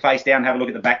and put the face down and have a look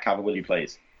at the back cover, will you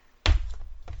please?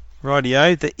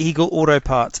 Rightio, the Eagle Auto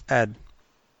Parts ad.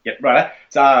 Yep, right.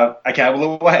 So, okay,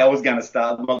 well, the way I was going to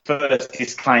start, my first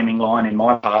disclaiming line in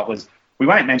my part was, we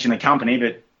won't mention the company,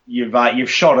 but you've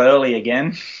shot early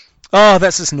again. Oh,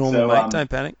 that's just normal, So, mate. Don't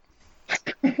panic.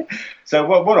 So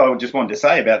what I just wanted to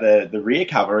say about the rear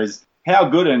cover is how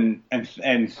good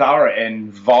and thorough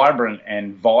and vibrant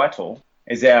and vital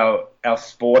is our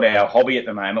sport, our hobby at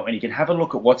the moment, when you can have a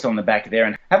look at what's on the back there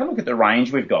and have a look at the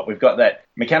range we've got. We've got that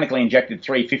mechanically injected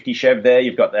 350 Chev there.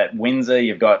 You've got that Windsor.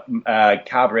 You've got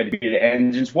carbureted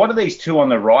engines. What are these two on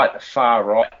the right, the far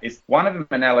right? Is one of them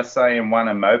an LSA and one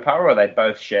a Mopar, or are they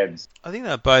both Chevs? I think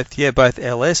they're both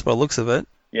LS by the looks of it.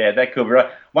 Yeah, that could be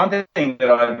right. One thing that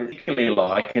I particularly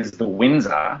like is the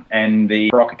Windsor and the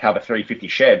Rocket Cover 350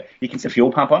 Chev. You can see the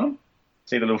fuel pump on them.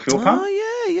 See the little fuel pump?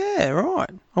 Oh, yeah, right.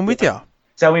 I'm with you.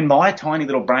 So in my tiny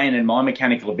little brain and my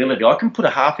mechanical ability, I can put a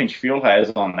half-inch fuel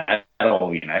hose on that, or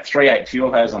 3/8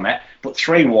 fuel hose on that, put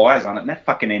 3 wires on it, and that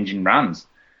fucking engine runs.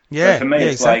 Yeah, so for me,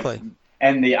 it's exactly. Like,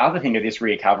 and the other thing of this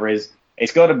rear cover is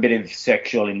it's got a bit of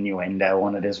sexual innuendo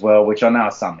on it as well, which I know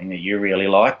is something that you really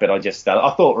like, but I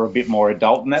thought we're a bit more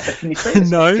adult than that. But can you see?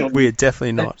 No, we're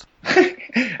definitely not.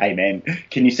 Hey man,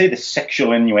 can you see the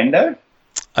sexual innuendo?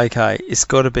 Okay, it's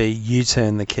got to be you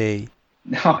turn the key.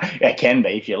 No, it can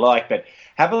be if you like, but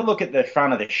have a look at the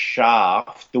front of the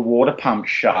shaft, the water pump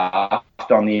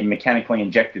shaft on the mechanically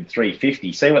injected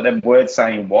 350. See what the word's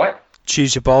saying in white?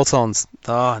 Choose your bolt-ons.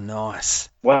 Oh, nice.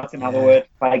 What's another word?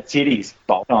 Fake titties.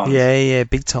 Bolt-ons. Yeah,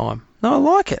 big time. No, I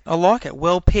like it.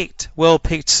 Well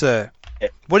picked, sir. Yeah.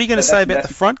 What are you going to say about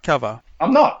the front cover?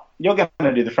 I'm not. You're going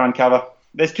to do the front cover.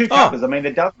 There's two covers. I mean,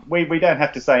 we don't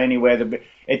have to say anywhere that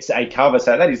it's a cover,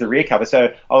 so that is the rear cover.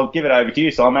 So I'll give it over to you,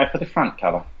 Simon, for the front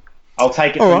cover. I'll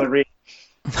take it All from right. the rear.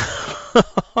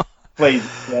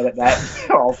 Please edit that.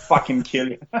 I'll fucking kill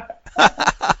you.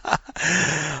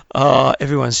 Oh,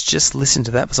 everyone's just listened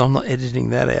to that because I'm not editing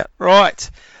that out.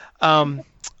 Right.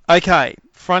 Okay,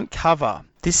 front cover.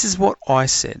 This is what I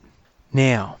said.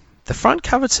 Now, the front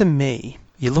cover to me,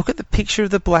 you look at the picture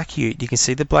of the black ute, you can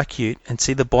see the black ute and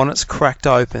see the bonnet's cracked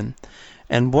open.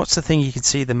 And what's the thing you can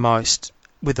see the most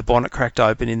with the bonnet cracked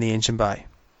open in the engine bay?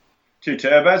 2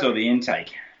 turbos or the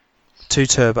intake? 2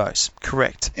 turbos.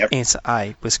 Correct. Yep. Answer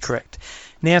A was correct.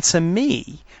 Now, to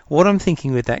me, what I'm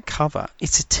thinking with that cover,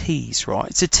 it's a tease, right?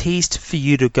 It's a tease for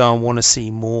you to go and want to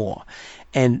see more.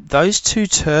 And those 2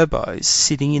 turbos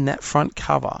sitting in that front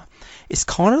cover, it's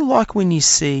kind of like when you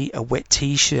see a wet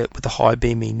T-shirt with the high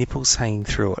beamy nipples hanging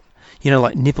through it. You know,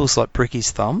 like nipples like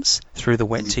Bricky's thumbs through the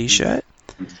wet T-shirt.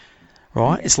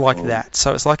 Right? It's like that.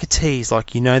 So it's like a tease,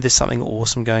 like you know there's something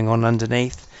awesome going on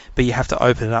underneath, but you have to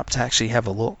open it up to actually have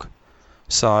a look.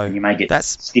 So You may get that's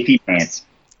stiffy pants.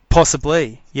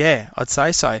 possibly, yeah, I'd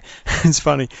say so. It's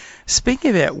funny.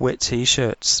 Speaking about wet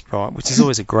T-shirts, right, which is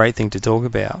always a great thing to talk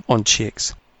about on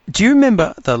chicks. Do you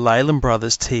remember the Leyland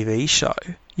Brothers TV show?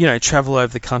 You know, Travel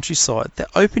Over the Countryside. The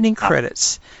opening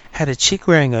credits had a chick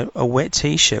wearing a wet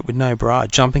T-shirt with no bra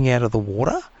jumping out of the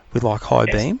water with like high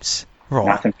beams. Right.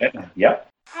 Nothing better. Yep.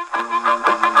 Travel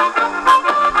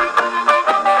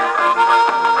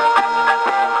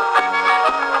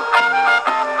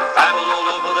all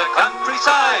over the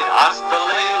countryside, ask the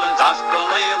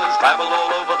Leylands, travel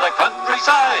all over the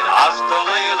countryside, ask the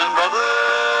Leyland brothers.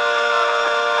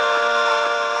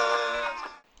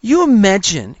 You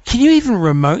imagine, can you even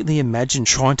remotely imagine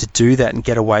trying to do that and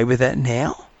get away with that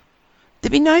now?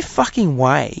 There'd be no fucking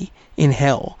way in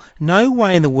hell, no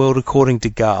way in the world according to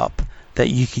Garp that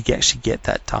you could actually get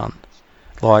that done.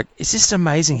 Like, it's just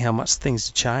amazing how much things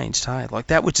have changed, hey? Like,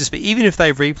 that would just be, even if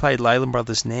they replayed Leyland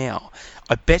Brothers now,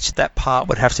 I bet you that part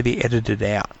would have to be edited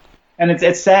out. And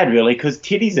it's sad, really, because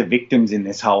titties are victims in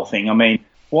this whole thing. I mean,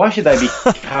 why should they be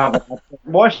covered up?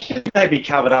 Why should they be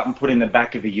covered up and put in the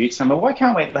back of a ute somewhere? Why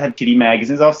can't we have titty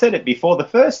magazines? I've said it before. The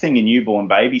first thing a newborn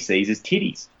baby sees is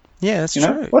titties. Yeah, that's You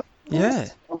know? true. Yeah.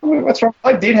 What's wrong?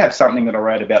 I did have something that I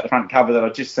wrote about the front cover that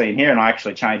I've just seen here, and I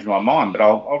actually changed my mind, but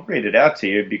I'll read it out to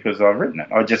you because I've written it.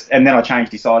 And then I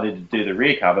decided to do the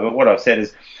rear cover. But what I've said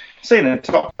is, see in the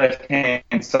top left-hand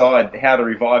side, how to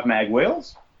revive mag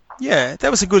wheels. Yeah, that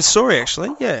was a good story,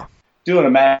 actually, yeah. Doing a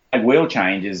mag wheel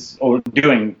change is, or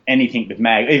doing anything with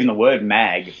mag, even the word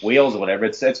mag, wheels or whatever,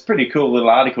 it's a pretty cool little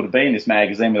article to be in this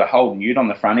magazine with a whole ute on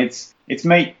the front. It's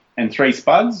meat and 3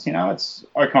 spuds. You know,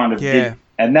 I kind of did,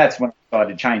 and that's when I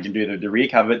decided to change and do the rear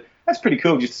cover. But that's pretty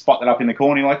cool, just to spot that up in the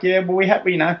corner. You're like, yeah, well,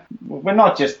 we're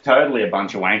not just totally a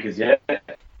bunch of wankers yet.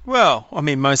 Well, I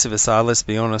mean, most of us are, let's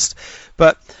be honest.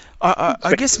 But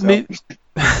I guess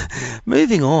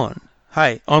moving on.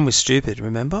 Hey, I'm with Stupid,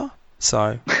 remember?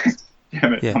 So,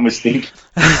 Damn it, yeah. I'm with Stink.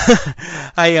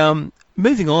 Hey,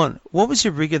 moving on. What was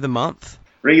your rig of the month?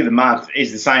 Rig of the month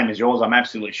is the same as yours. I'm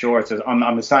absolutely sure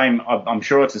I'm the same. I'm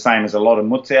sure it's the same as a lot of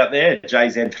mutts out there.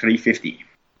 JZ350.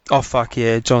 Oh, fuck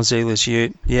yeah, John Ziegler's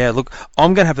ute. Yeah, look,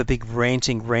 I'm going to have a big rant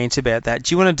about that.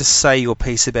 Do you want to just say your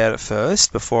piece about it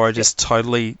first before I just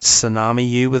totally tsunami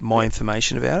you with my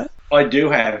information about it? I do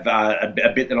have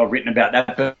a bit that I've written about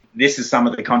that, but this is some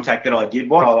of the contact that I did.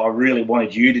 What I really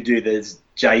wanted you to do this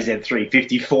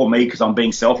JZ350 for me because I'm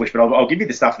being selfish, but I'll give you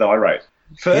the stuff that I wrote.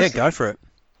 Firstly, yeah, go for it.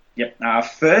 Yep.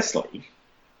 Firstly,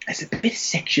 there's a bit of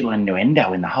sexual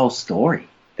innuendo in the whole story,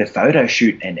 the photo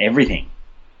shoot and everything.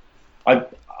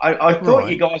 I thought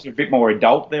you guys were a bit more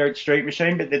adult there at Street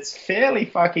Machine, but it's fairly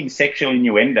fucking sexual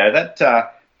innuendo.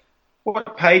 That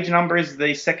what page number is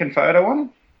the second photo on?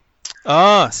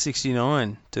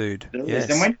 69, dude. Yes.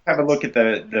 And when you have a look at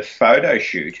the photo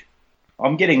shoot,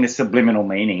 I'm getting the subliminal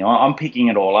meaning. I'm picking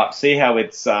it all up. See how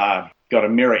it's got a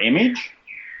mirror image?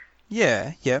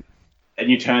 Yeah, yep. And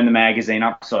you turn the magazine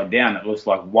upside down, it looks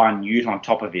like one ute on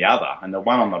top of the other, and the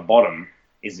one on the bottom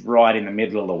is right in the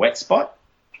middle of the wet spot.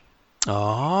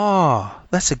 Oh,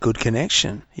 that's a good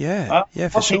connection. Yeah,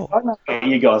 for sure. I know what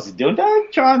you guys are doing.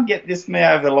 Don't try and get this me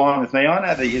over the line with me. I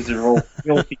know that you are all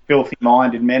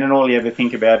filthy-minded men, and all you ever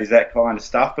think about is that kind of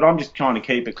stuff. But I'm just trying to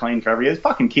keep it clean for everyone. There's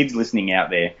fucking kids listening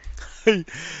out there.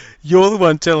 You're the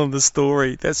one telling the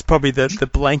story. That's probably the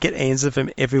blanket answer from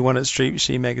everyone at Street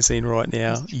Machine Magazine right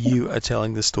now. You are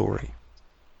telling the story.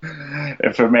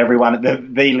 From everyone,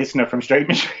 the listener from Street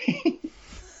Machine.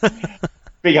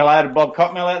 Big hello to Bob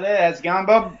Cotmel out there. How's it going,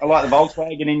 Bob? I like the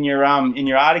Volkswagen in your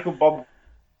article, Bob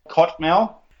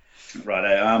Cotmel.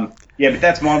 Right. Yeah, but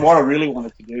that's mine. What I really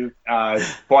wanted to do,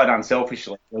 quite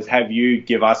unselfishly, was have you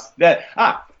give us that.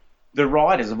 The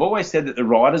writers. I've always said that the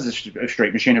writers of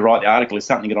Street Machine who write the article is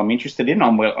something that I'm interested in.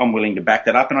 I'm willing to back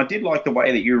that up. And I did like the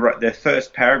way that you wrote the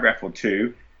first paragraph or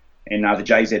two in the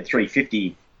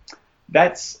JZ350.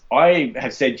 I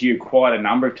have said to you quite a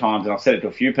number of times, and I've said it to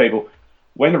a few people,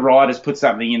 when the writers put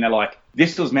something in, they're like,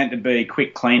 this was meant to be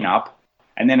quick cleanup,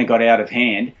 and then it got out of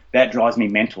hand. That drives me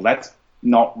mental. That's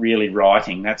not really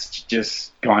writing. That's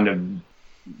just kind of,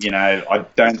 I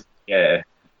don't, it's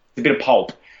a bit of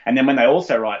pulp. And then when they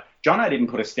also write, Jono didn't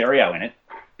put a stereo in it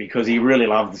because he really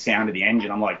loved the sound of the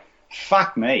engine. I'm like,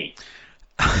 fuck me.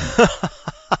 But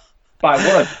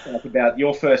what I like about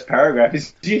your first paragraph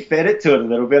is you fed it to it a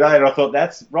little bit, and I thought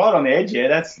that's right on the edge. Yeah,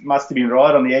 that must have been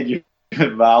right on the edge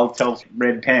of Tel's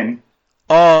red pen.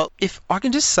 If I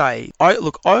can just say, I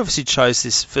obviously chose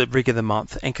this for Rig of the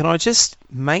Month, and can I just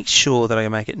make sure that I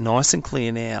make it nice and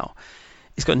clear now?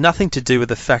 It's got nothing to do with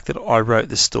the fact that I wrote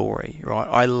the story, right?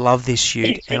 I love this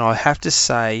ute, and I have to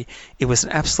say it was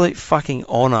an absolute fucking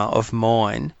honour of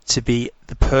mine to be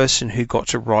the person who got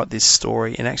to write this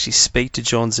story and actually speak to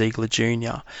John Ziegler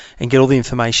Jr. and get all the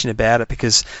information about it,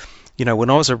 because, when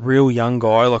I was a real young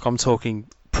guy, like I'm talking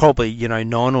probably,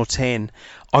 9 or 10,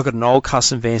 I got an old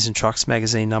Custom Vans and Trucks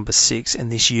magazine number 6,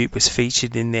 and this ute was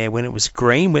featured in there when it was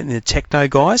green, went in the Techno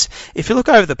guys. If you look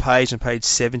over the page on page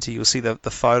 70, you'll see the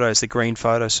photos, the green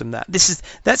photos from that.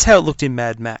 That's how it looked in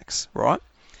Mad Max, right?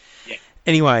 Yeah.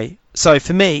 Anyway, so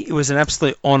for me, it was an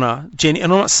absolute honour, and I'm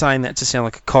not saying that to sound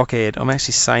like a cockhead. I'm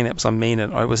actually saying that because I mean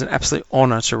it. It was an absolute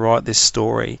honour to write this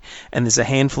story, and there's a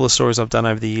handful of stories I've done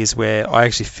over the years where I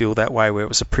actually feel that way, where it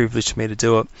was a privilege for me to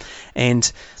do it. And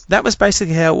that was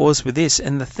basically how it was with this.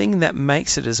 And the thing that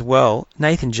makes it as well,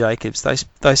 Nathan Jacobs,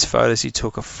 those photos he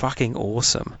took are fucking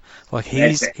awesome. Like,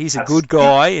 he's a good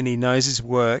guy and he knows his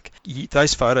work.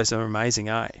 Those photos are amazing,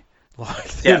 eh?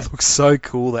 Like, it looks so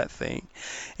cool, that thing.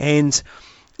 And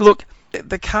look,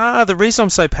 the car, the reason I'm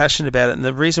so passionate about it, and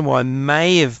the reason why I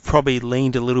may have probably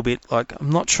leaned a little bit, like, I'm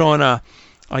not trying to,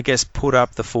 I guess, put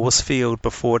up the force field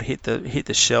before it hit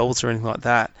the shelves or anything like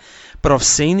that. But I've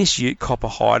seen this ute copper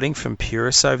hiding from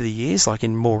purists over the years, like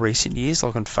in more recent years,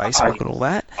 like on Facebook and all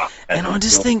that. And I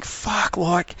just think, fuck,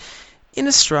 like, in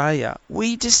Australia,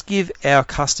 we just give our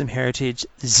custom heritage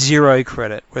zero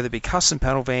credit, whether it be custom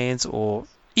panel vans or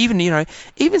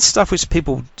even stuff which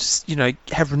people just,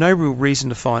 have no real reason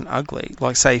to find ugly,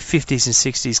 like, say, 50s and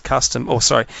 60s custom,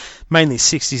 mainly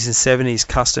 60s and 70s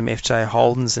custom FJ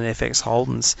Holdens and FX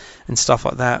Holdens and stuff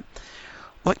like that.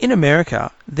 like in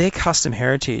America, their custom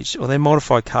heritage or their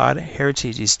modified car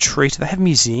heritage is treated. They have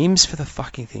museums for the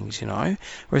fucking things, you know.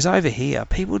 Whereas over here,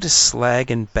 people just slag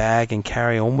and bag and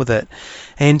carry on with it.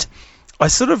 And I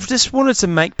sort of just wanted to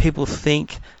make people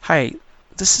think, hey,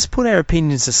 let's just put our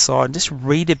opinions aside and just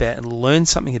read about and learn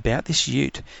something about this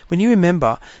ute. When you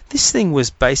remember, this thing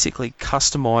was basically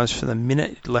customised from the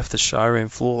minute it left the showroom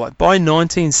floor. Like by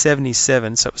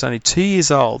 1977, so it was only 2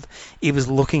 years old, it was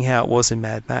looking how it was in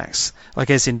Mad Max, like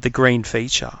as in the green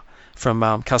feature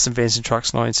from Custom Vans and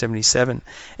Trucks 1977.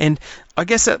 And I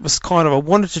guess that was kind of, I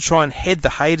wanted to try and head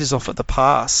the haters off at the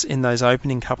pass in those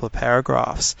opening couple of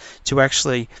paragraphs to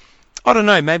actually, I don't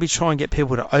know, maybe try and get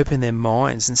people to open their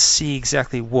minds and see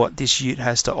exactly what this ute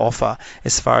has to offer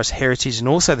as far as heritage, and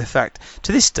also the fact,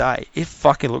 to this day, it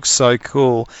fucking looks so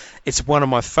cool. It's one of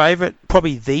my favourite,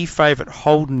 probably the favourite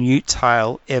Holden ute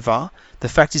tail ever. The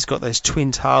fact he's got those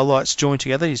twin tail lights joined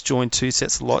together, he's joined two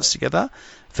sets of lights together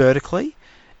vertically.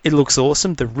 It looks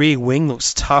awesome. The rear wing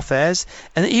looks tough as.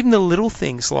 And even the little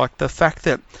things like the fact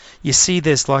that you see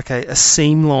there's like a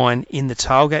seam line in the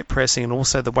tailgate pressing, and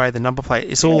also the way the number plate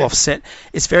is all offset.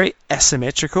 It's very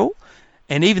asymmetrical.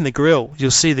 And even the grille, you'll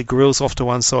see the grille's off to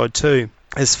one side too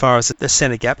as far as the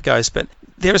centre gap goes. But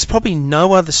there is probably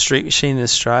no other street machine in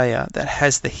Australia that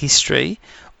has the history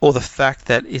or the fact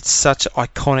that it's such an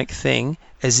iconic thing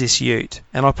as this ute.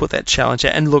 And I put that challenge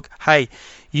out. And look, hey,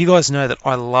 you guys know that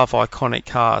I love iconic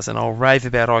cars, and I'll rave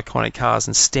about iconic cars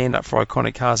and stand up for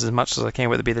iconic cars as much as I can,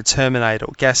 whether it be the Terminator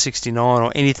or Gas 69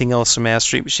 or anything else from our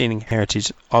street machining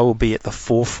heritage. I will be at the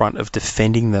forefront of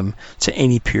defending them to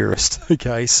any purist.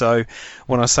 Okay, so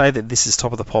when I say that this is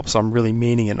top of the pops, I'm really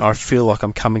meaning it. I feel like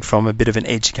I'm coming from a bit of an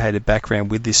educated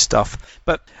background with this stuff.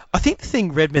 But I think the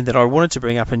thing, Redman, that I wanted to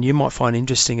bring up, and you might find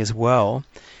interesting as well,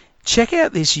 check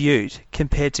out this ute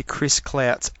compared to Chris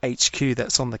Clout's HQ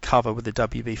that's on the cover with the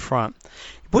WB front.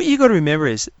 What you got to remember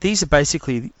is these are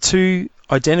basically two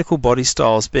identical body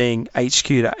styles, being HQ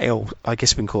to L, I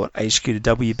guess we can call it HQ to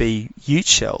WB ute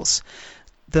shells.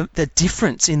 The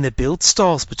difference in the build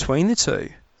styles between the two,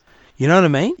 you know what I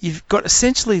mean? You've got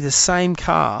essentially the same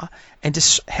car, and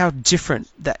just how different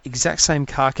that exact same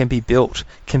car can be built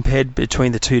compared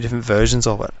between the two different versions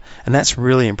of it. And that's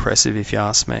really impressive if you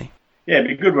ask me. Yeah, it'd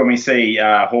be good when we see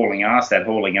that hauling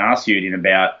arse ute in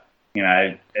about,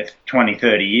 20,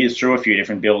 30 years through a few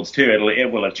different builds too.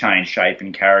 It will have changed shape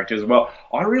and character as well.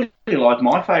 I really like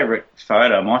my favourite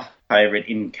photo, my favourite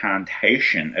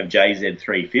incantation of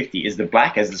JZ350 is the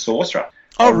black as the Sorcerer.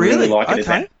 Oh, I really? like it okay. as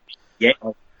that. Yeah,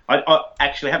 I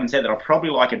actually haven't said that. I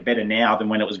probably like it better now than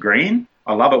when it was green.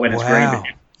 I love it when it's green, but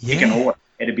you can order.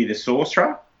 It'd be the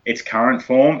Sorcerer, its current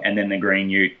form, and then the green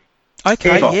ute.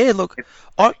 Okay, yeah, look,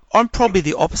 I'm probably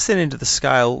the opposite end of the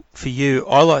scale for you.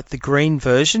 I like the green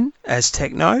version as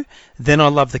Techno, then I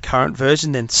love the current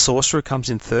version, then Sorcerer comes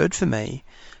in third for me.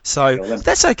 So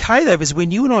that's okay though, because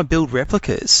when you and I build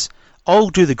replicas, I'll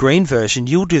do the green version,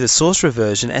 you'll do the Sorcerer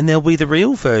version, and there'll be the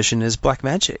real version as Black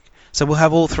Magic. So we'll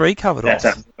have all three covered off.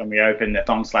 That's when we open the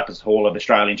Thong Slappers Hall of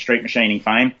Australian Street Machining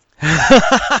fame.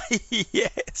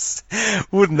 Yes.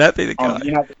 Wouldn't that be the guy?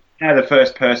 You know the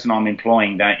first person I'm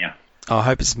employing, don't you? I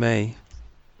hope it's me.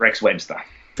 Rex Webster.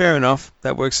 Fair enough.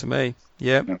 That works for me.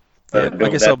 Yep. I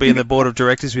guess I'll be in the board of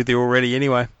directors with you already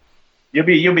anyway. You'll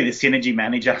be the synergy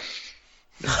manager.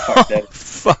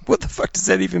 Fuck, what the fuck does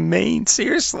that even mean?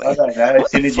 Seriously? I don't know.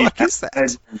 What synergy, the fuck is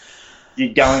that?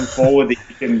 You're going forward that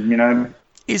you can,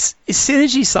 Is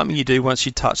synergy something you do once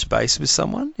you touch base with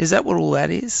someone? Is that what all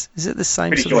that is? Is it the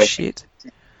same sort of shit?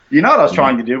 You know what I was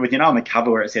trying to do with, on the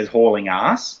cover where it says hauling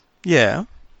ass? Yeah.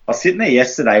 I was sitting there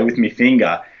yesterday with my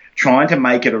finger trying to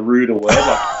make it a ruder word.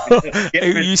 Are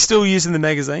you still using the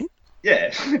magazine?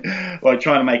 Yeah. Like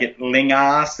trying to make it ling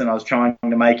ass, and I was trying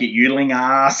to make it uling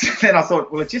ass. And I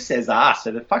thought, well, it just says ass,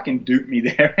 so they fucking duped me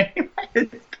there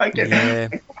anyway.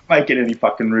 Make it any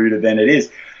fucking ruder than it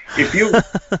is. If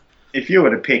you were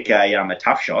to pick a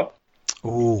tough shot.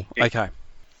 Ooh, okay.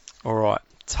 All right.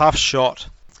 Tough shot.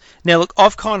 Now, look,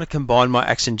 I've kind of combined my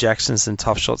Action Jacksons and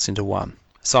tough shots into one.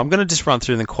 So I'm going to just run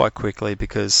through them quite quickly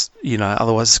because,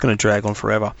 otherwise it's going to drag on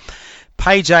forever.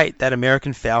 Page 8, that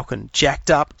American Falcon, jacked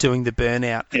up doing the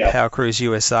burnout at Power Cruise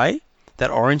USA.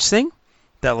 That orange thing,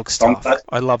 that looks tough.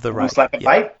 I love the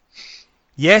rate.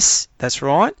 Yes, that's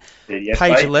right. Yes,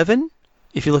 page 11,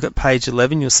 if you look at page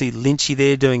 11, you'll see Lynchy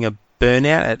there doing a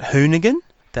burnout at Hoonigan,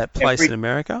 that place in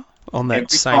America, on that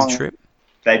same trip.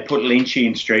 They put Lynchy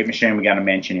in Street Machine, we're going to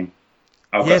mention him.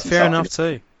 Fair enough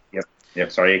too.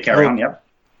 Yep, sorry, carry on, yep.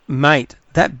 Mate,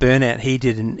 that burnout he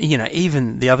did, and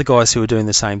even the other guys who were doing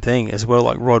the same thing as well,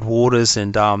 like Rod Waters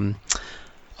and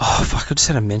Oh, fuck, I just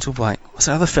had a mental blank. What's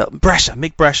the other fella?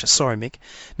 Mick Brasher. Sorry, Mick.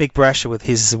 Mick Brasher with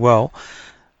his as well.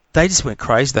 They just went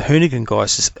crazy. The Hoonigan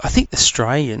guys, I think the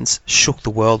Australians shook the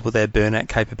world with their burnout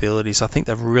capabilities. I think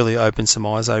they've really opened some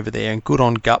eyes over there, and good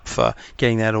on Gup for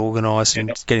getting that organised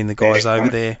and getting the guys over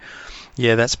there.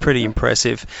 Yeah, that's pretty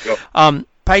impressive.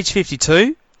 Page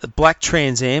 52. The black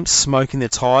Trans Am smoking the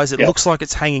tyres. It looks like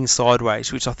it's hanging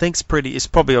sideways, which I think is it's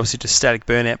probably obviously just static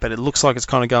burnout, but it looks like it's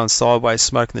kind of going sideways,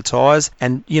 smoking the tyres.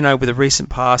 And, with the recent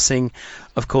passing,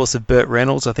 of course, of Burt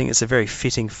Reynolds, I think it's a very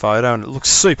fitting photo, and it looks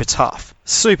super tough.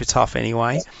 Super tough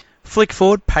anyway. Flick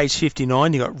forward, page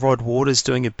 59, you got Rod Waters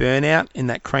doing a burnout in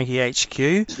that Cranky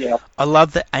HQ. Yeah. I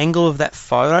love the angle of that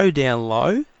photo down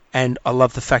low. And I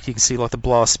love the fact you can see like the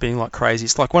blower spinning like crazy.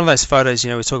 It's like one of those photos,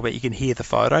 we talk about you can hear the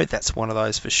photo. That's one of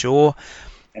those for sure.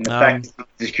 And the fact that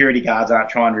the security guards aren't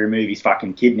trying to remove his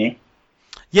fucking kidney.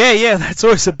 Yeah, that's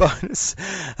always a bonus.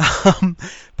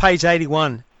 Page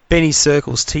 81, Benny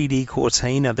Circles TD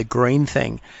Cortina, the green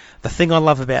thing. The thing I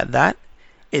love about that,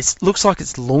 it looks like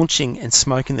it's launching and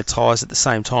smoking the tyres at the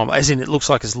same time. As in, it looks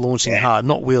like it's launching hard,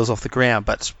 not wheels off the ground,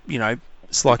 but,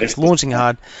 it's like it's launching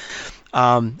hard.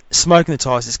 Smoking the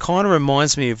tyres, this kind of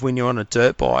reminds me of when you're on a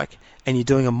dirt bike and you're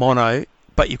doing a mono,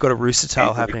 but you've got a rooster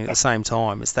tail happening at the same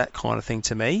time. It's that kind of thing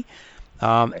to me.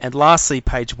 And lastly,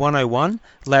 page 101,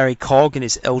 Larry Cogg and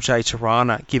his LJ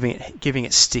Tirana giving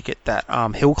it stick at that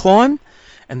hill climb.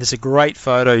 And there's a great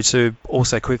photo too,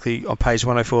 also quickly on page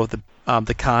 104 of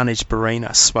the Carnage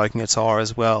Barina smoking a tyre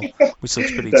as well, which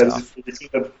looks pretty tough.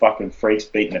 The fucking freaks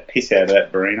beating the piss out of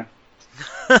that Barina.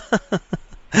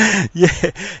 Yeah.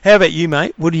 How about you,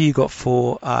 mate? What do you got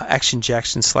for Action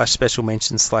Jackson / special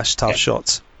mention / tough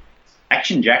shots?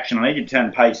 Action Jackson, I need you to turn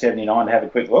to page 79 to have a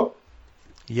quick look.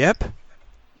 Yep.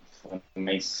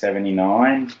 Me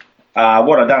 79.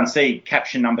 What I done see,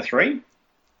 caption number 3.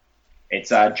 It's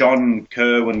John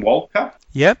Kerwin Walker.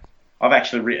 Yep. I've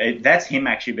actually that's him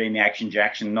actually being the Action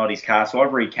Jackson, not his car. So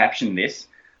I've recaptioned this.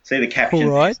 See the caption?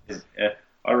 All right.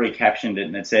 I recaptioned it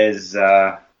and it says,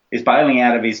 is bailing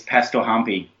out of his Pastor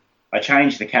Humpy. I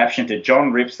changed the caption to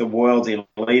John rips the world's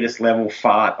elitist level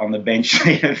fart on the bench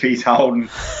seat of his Holden.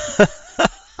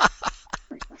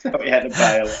 So we had to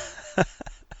bail.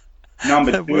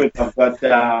 Number 2, I've got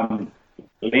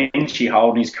Lynchy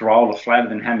holding his Corolla flatter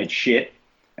than hammered shit.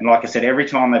 And like I said, every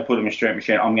time they put him in Street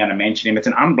Machine, I'm going to mention him. It's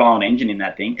an unblown engine in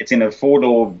that thing. It's in a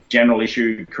 4-door general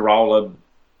issue Corolla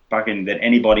fucking that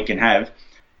anybody can have.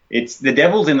 It's the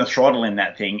devil's in the throttle in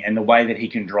that thing and the way that he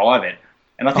can drive it.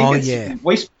 And I think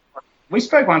we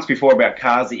spoke once before about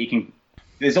cars that you can,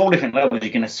 there's all different levels. You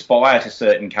can aspire to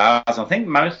certain cars. I think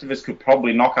most of us could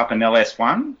probably knock up an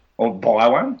LS1 or buy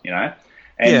one,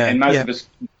 and most of us,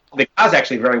 the car's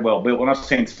actually very well built. When I've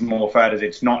seen some more photos,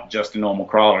 it's not just a normal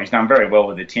Corolla. He's done very well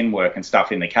with the tin work and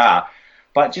stuff in the car.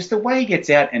 But just the way he gets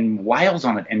out and wails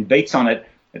on it and beats on it,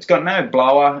 it's got no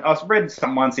blower. I've read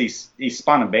once he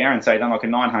spun a bearing, so he done like a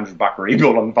 $900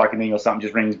 rebuild on the fucking thing or something,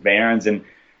 just rings bearings, and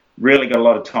really got a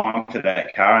lot of time for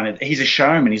that car. And he's a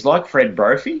showman. He's like Fred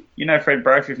Brophy. You know Fred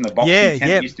Brophy from the boxing tent?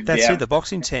 Yeah, used to that's it, the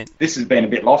boxing tent. This has been a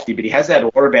bit lofty, but he has that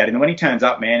aura about him. And when he turns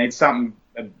up, man, it's something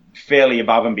fairly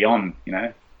above and beyond,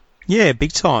 Yeah,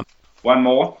 big time. One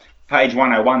more. Page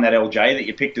 101, that LJ that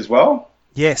you picked as well.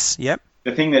 Yes, yep.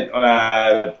 The thing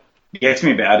that gets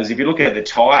me about is if you look at the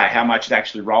tyre, how much it's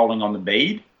actually rolling on the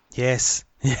bead. Yes.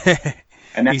 Yeah.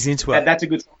 And he's into it. That's a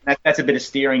good. That's a bit of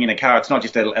steering in a car. It's not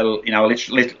just a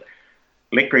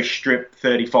licorice strip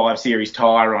 35 series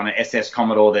tyre on an SS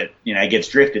Commodore that gets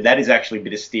drifted. That is actually a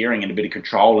bit of steering and a bit of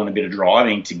control and a bit of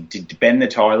driving to bend the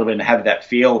tyre a little bit and have that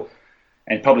feel.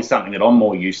 And probably something that I'm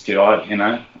more used to.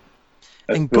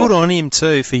 And good on him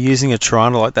too for using a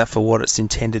Tirana like that for what it's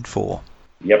intended for.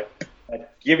 Yep.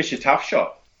 Give us your tough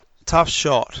shot. Tough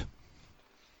shot.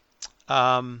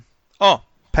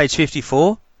 Page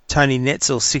 54. Tony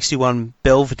Netzel 61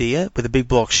 Belvedere with a big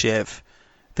block Chev,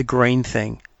 the green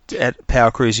thing at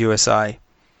Power Cruise USA,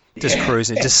 just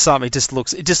cruising, just something. It just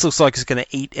looks like it's going to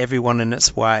eat everyone in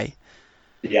its way.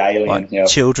 The alien,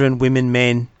 children, women,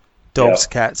 men, dogs,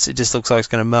 cats. It just looks like it's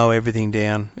going to mow everything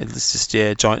down. It's just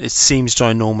it seems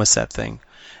ginormous, that thing.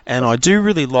 And I do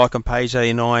really like on page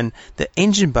 89 the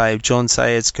engine bay of John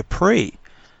Sayed's Capri.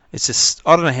 It's just,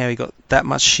 I don't know how he got that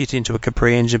much shit into a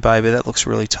Capri engine bay, but that looks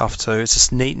really tough too. It's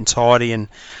just neat and tidy, and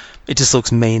it just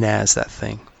looks mean as that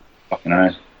thing. Fucking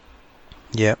knows.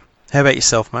 Yeah. How about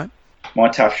yourself, mate? My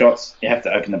tough shots, you have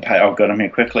to open the page. I've got them here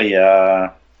quickly.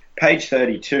 Page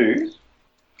 32,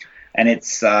 and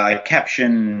it's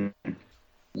caption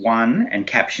 1 and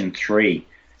caption 3.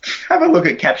 Have a look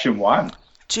at caption 1.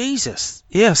 Jesus.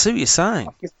 Yeah, I see what you're saying.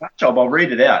 His nut job, I'll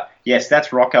read it out. Yes,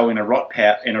 that's Rocco in a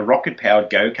rocket-powered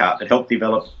go-kart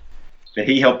that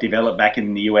he helped develop back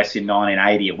in the US in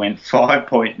 1980. It went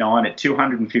 5.9 at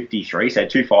 253, so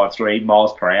 253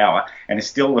 miles per hour, and is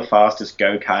still the fastest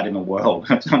go-kart in the world.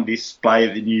 It's on display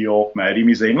at the New York Motor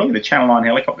Museum. Look at the Channel 9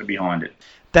 helicopter behind it.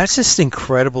 That's just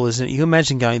incredible, isn't it? You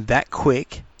imagine going that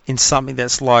quick in something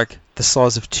that's like the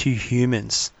size of 2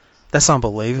 humans. That's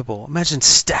unbelievable. Imagine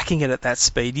stacking it at that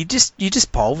speed. You just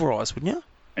pulverise, wouldn't you?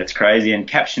 It's crazy. And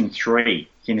caption 3,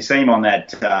 can you see him on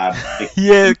that?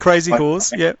 Yeah, Crazy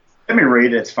Horse. Yeah. Let me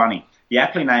read it. It's funny. The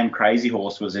aptly named Crazy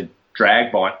Horse was a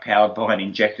drag bike powered by an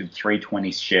injected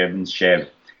 320 Chev.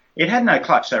 It had no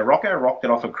clutch, so Rocco rocked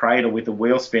it off a cradle with the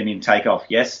wheel spinning takeoff.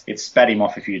 Yes, it spat him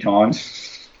off a few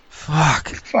times.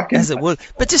 Fuck, as it would.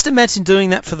 But just imagine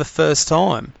doing that for the first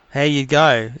time. How you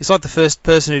go. It's like the first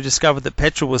person who discovered that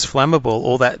petrol was flammable,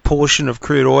 or that portion of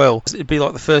crude oil. It'd be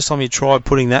like the first time you tried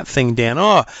putting that thing down.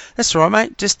 Oh, that's all right,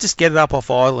 mate. Just get it up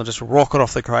off idle and just rock it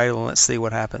off the cradle and let's see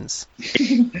what happens.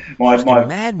 my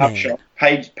madman.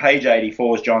 Page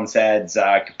 84 is John Sad's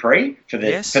Capri for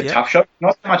Tough Shot.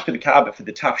 Not so much for the car, but for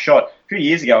the Tough Shot. A few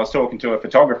years ago, I was talking to a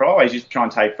photographer. I always used to try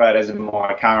and take photos of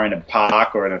my car in a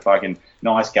park or in a fucking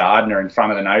nice garden or in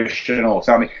front of an ocean or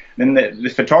something. Then the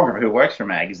photographer who works for a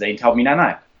magazine told me,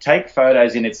 no, take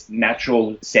photos in its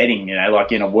natural setting,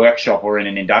 like in a workshop or in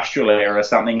an industrial area or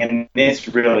something. And this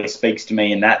really speaks to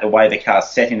me in that, the way the car's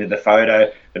set into the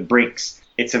photo, the bricks.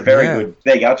 It's a very good.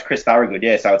 There you go. It's Chris Thorogood.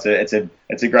 Yeah, so it's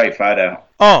a great photo.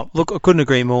 Oh, look, I couldn't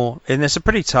agree more. And it's a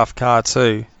pretty tough car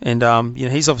too. And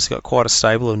he's obviously got quite a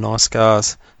stable of nice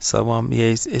cars. So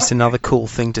it's another cool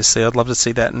thing to see. I'd love to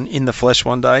see that in the flesh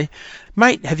one day.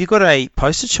 Mate, have you got a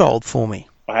poster child for me?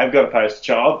 I have got a poster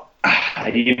child.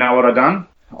 You know what I've done?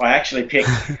 I actually picked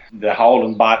the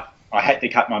Holden, but I had to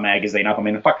cut my magazine up. I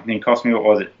mean, the fucking thing cost me, what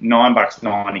was it,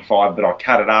 $9.95, but I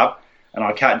cut it up. And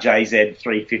I cut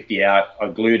JZ350 out. I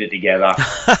glued it together.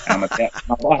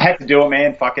 I had to do it,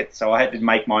 man. Fuck it. So I had to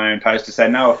make my own poster. So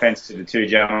no offense to the two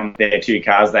gentlemen. They're 2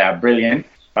 cars. They are brilliant.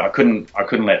 But I couldn't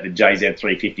let the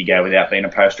JZ350 go without being a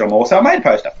poster on them. So I made a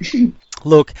poster.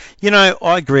 Look, I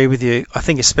agree with you. I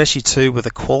think especially too with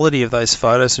the quality of those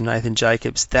photos from Nathan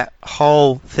Jacobs, that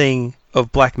whole thing of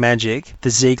Black Magic, the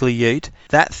Ziegler Ute,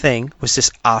 that thing was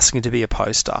just asking to be a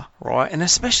poster, right? And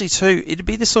especially too, it'd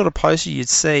be the sort of poster you'd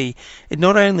see. It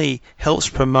not only helps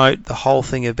promote the whole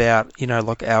thing about,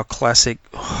 like our classic,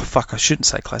 I shouldn't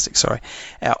say classic, sorry,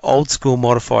 our old school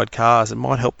modified cars. It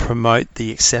might help promote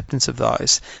the acceptance of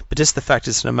those. But just the fact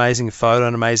it's an amazing photo,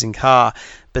 an amazing car.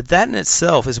 But that in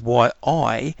itself is why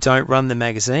I don't run the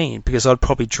magazine, because I'd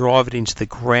probably drive it into the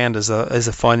ground as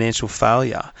a financial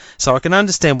failure. So I can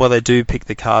understand why they do pick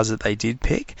the cars that they did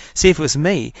pick. See, if it was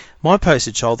me, my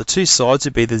poster child, the 2 sides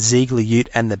would be the Ziegler Ute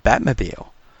and the Batmobile,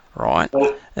 right?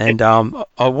 And I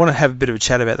want to have a bit of a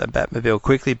chat about that Batmobile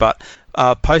quickly, but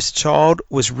poster child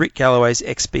was Rick Galloway's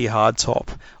XB hardtop.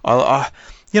 I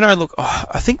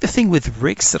think the thing with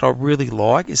Rick's that I really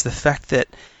like is the fact that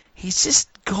he's just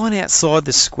gone outside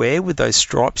the square with those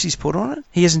stripes he's put on it.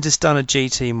 He hasn't just done a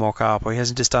GT mock-up, or he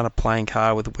hasn't just done a plain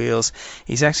car with wheels.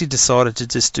 He's actually decided to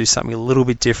just do something a little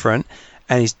bit different,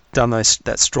 and he's done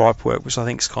that stripe work, which I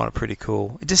think is kind of pretty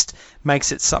cool. It just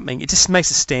makes it something. It just makes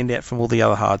it stand out from all the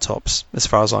other hardtops, as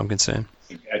far as I'm concerned.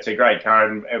 It's a great car,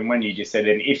 and when you just said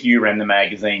that if you ran the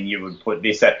magazine, you would put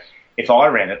this. If I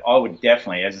ran it, I would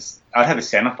definitely, I'd have a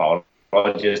centerfold.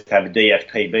 I'd just have a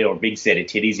DFPB or a big set of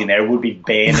titties in there. It would be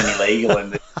banned and illegal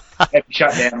and have to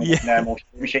shut down no more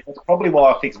machines. That's probably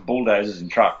why I fix bulldozers and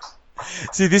trucks.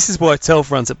 See, this is why Telf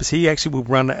runs it, because he actually will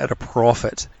run it at a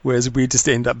profit, whereas we just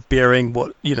end up burying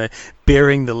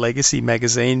the legacy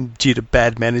magazine due to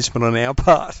bad management on our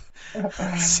part.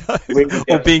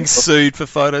 Or being sued for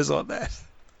photos like that.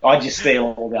 I just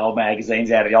steal all the old magazines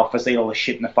out of the office, eat all the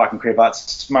shit in the fucking crib,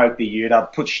 smoke the ute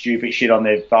up, put stupid shit on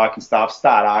their fucking stuff,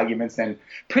 start arguments, and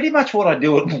pretty much what I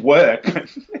do at work.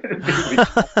 Just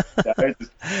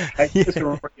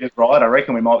for Reader's Right, I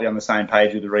reckon we might be on the same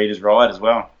page with the Reader's Right as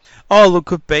well. Oh, look,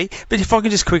 could be. But if I can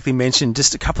just quickly mention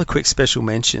just a couple of quick special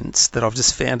mentions that I've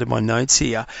just found in my notes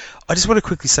here. I just want to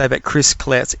quickly say about Chris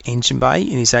Clout's engine bay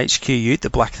in his HQ ute, the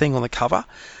black thing on the cover.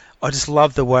 I just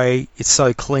love the way it's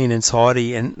so clean and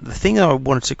tidy. And the thing that I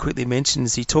wanted to quickly mention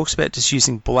is he talks about just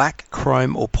using black,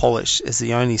 chrome or polish as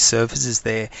the only surfaces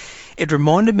there. It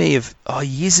reminded me of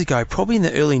years ago, probably in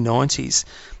the early 90s.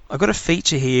 I got a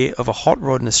feature here of a hot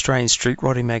rod in Australian Street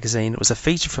Rodding magazine. It was a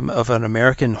feature of an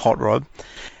American hot rod.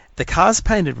 The car's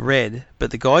painted red, but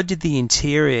the guy did the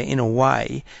interior in a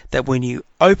way that when you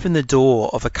open the door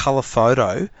of a colour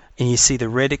photo and you see the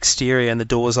red exterior and the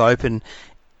doors open,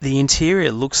 the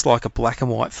interior looks like a black and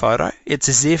white photo. It's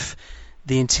as if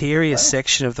the interior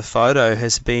section of the photo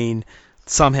has been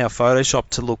somehow photoshopped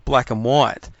to look black and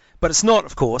white. But it's not,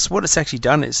 of course. What it's actually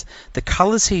done is the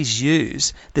colours he's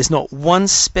used, there's not one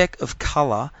speck of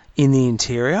colour in the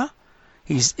interior.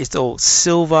 It's all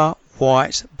silver,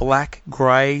 white, black,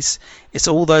 greys. It's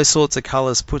all those sorts of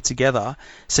colours put together.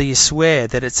 So you swear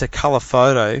that it's a colour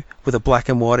photo with a black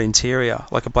and white interior,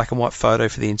 like a black and white photo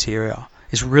for the interior.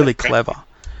 It's really clever.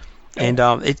 And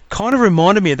it kind of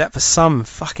reminded me of that for some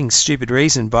fucking stupid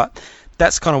reason, but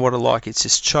that's kind of what I like. It's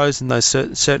just chosen those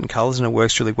certain colours and it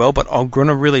works really well. But I'm going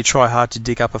to really try hard to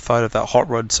dig up a photo of that hot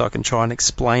rod so I can try and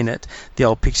explain it. The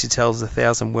old picture tells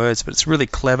 1,000 words, but it's really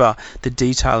clever, the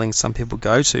detailing some people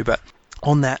go to. But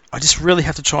on that, I just really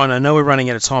have to try, and I know we're running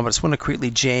out of time, but I just want to quickly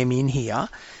jam in here.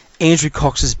 Andrew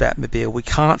Cox's Batmobile. We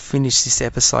can't finish this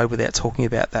episode without talking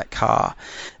about that car.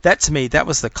 That, to me, that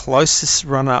was the closest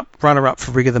runner-up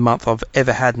for Rig of the Month I've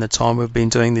ever had in the time we've been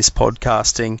doing this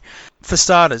podcasting. For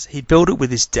starters, he built it with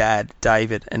his dad,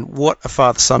 David, and what a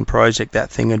father-son project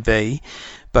that thing would be.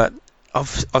 But I've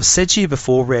said to you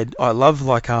before, Red, I love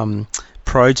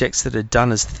projects that are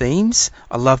done as themes.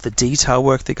 I love the detail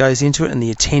work that goes into it and the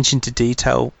attention to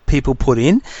detail people put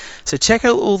in. So check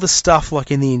out all the stuff like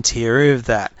in the interior of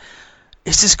that.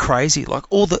 It's just crazy. Like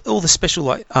all the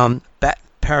special bat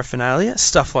paraphernalia,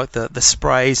 stuff like the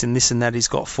sprays and this and that he's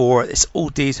got for it. It's all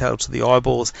detailed to the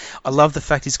eyeballs. I love the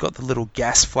fact he's got the little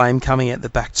gas flame coming out the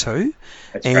back too.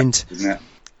 That's and great, isn't it?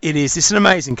 It is. It's an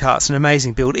amazing car. It's an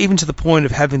amazing build, even to the point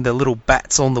of having the little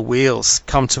bats on the wheels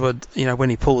come to when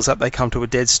he pulls up, they come to a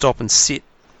dead stop and sit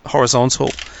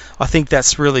horizontal. I think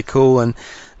that's really cool. And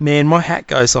man, my hat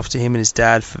goes off to him and his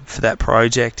dad for that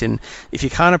project. And if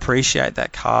you can't appreciate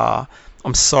that car,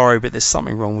 I'm sorry, but there's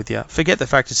something wrong with you. Forget the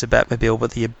fact it's a Batmobile,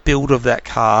 but the build of that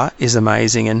car is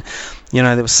amazing. And,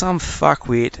 there was some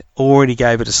fuckwit already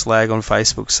gave it a slag on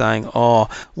Facebook saying, oh,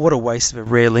 what a waste of a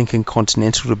rare Lincoln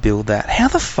Continental to build that. How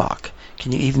the fuck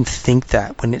can you even think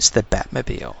that when it's the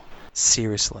Batmobile?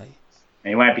 Seriously.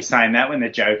 And you won't be saying that when the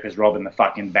Joker's robbing the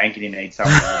fucking bank and he needs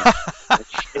something.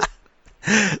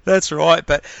 That's right.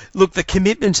 But, look, the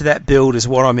commitment to that build is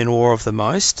what I'm in awe of the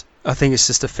most. I think it's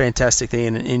just a fantastic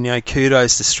thing, and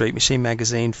kudos to Street Machine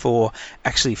Magazine for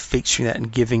actually featuring that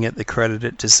and giving it the credit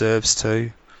it deserves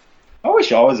too. I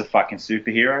wish I was a fucking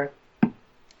superhero.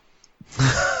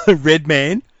 Red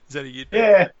Man? Is that a you?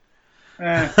 Yeah.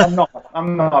 I'm not,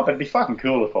 but it'd be fucking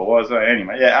cool if I was.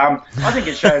 Anyway, yeah. I think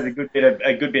it shows a good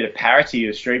bit of parity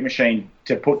of Street Machine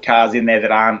to put cars in there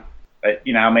that aren't. I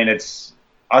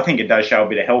think it does show a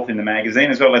bit of health in the magazine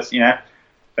as well.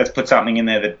 Let's put something in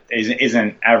there that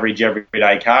isn't average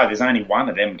everyday car. There's only one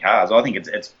of them cars. I think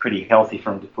it's pretty healthy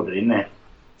for them to put it in there.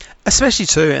 Especially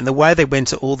too, and the way they went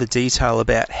to all the detail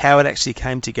about how it actually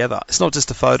came together. It's not just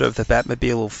a photo of the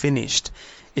Batmobile all finished.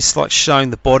 It's like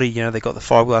showing the body, they got the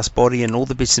fiberglass body and all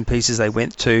the bits and pieces they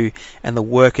went to and the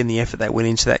work and the effort that went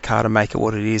into that car to make it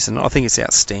what it is. And I think it's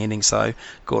outstanding, so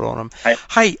good on them.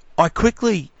 Hey, I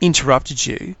quickly interrupted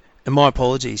you, and my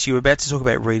apologies. You were about to talk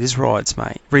about Reader's Rides,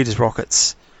 mate. Reader's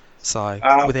Rockets. So,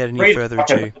 without any further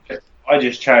ado. I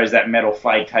just chose that Metal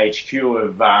Flake HQ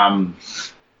of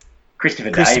Christopher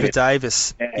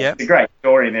Davis. Yeah, it's a great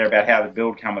story in there about how the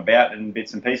build come about and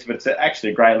bits and pieces, but it's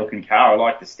actually a great looking car. I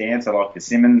like the stance, I like the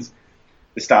Simmons.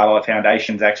 The Starlight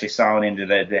Foundation's actually sewn into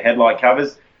the headlight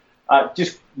covers.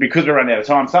 Just because we're running out of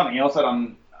time, something else that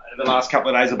the last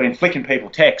couple of days I've been flicking people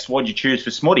texts, what'd you choose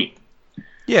for Smutty?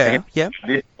 Yeah.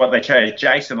 This, what they chose,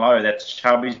 Jason Lowe, that's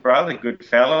Chubby's brother, good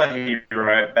fella. He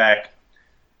wrote back,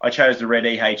 I chose the red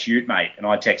EH Ute, mate, and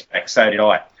I text back, so did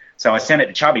I. So I sent it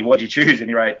to Chubby, what'd you choose? And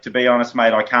he wrote, to be honest,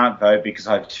 mate, I can't vote because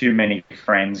I have too many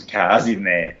friends' cars in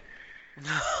there.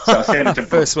 So I sent it to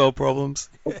First world problems.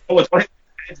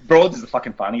 Broads is the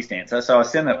fucking funniest answer. So I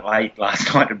sent it late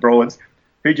last night to Broads.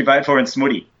 Who'd you vote for in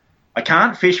Smutty? I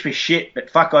can't fish for shit, but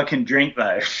fuck, I can drink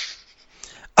though.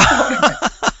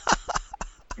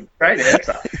 Great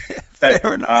answer.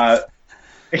 Fair enough.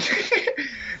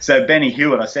 So Benny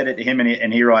Hewitt, I said it to him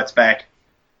and he writes back,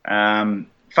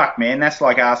 fuck man, that's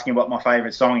like asking what my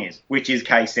favourite song is, which is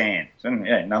K-San. So,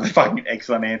 yeah, another fucking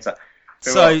excellent answer.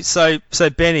 So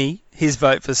Benny, his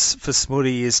vote for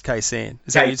Smutty is K-San.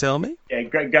 Is that what you're telling me? Yeah,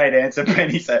 great answer,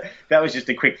 Benny. So that was just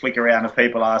a quick flick around of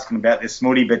people asking about this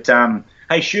Smutty. But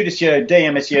hey, shoot us your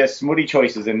DM us your Smutty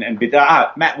choices and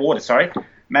Matty Waters,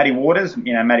 Matty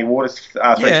Waters,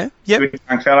 good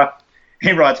young fella.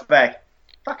 He writes back,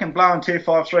 fucking blowing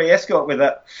 253 Escort with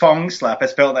a thong slapper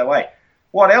spelled that way.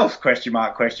 What else? Question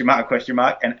mark.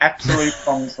 An absolute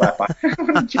thong slapper.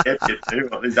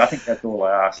 I think that's all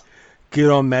I asked. Good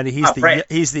on Matty. Brett.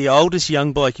 He's the oldest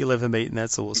young bloke you'll ever meet, and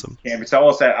that's awesome. Yeah, but so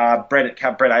also Brett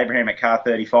Abraham at Car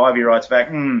 35, he writes back,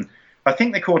 I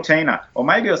think the Cortina, or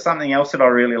maybe it was something else that I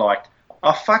really liked.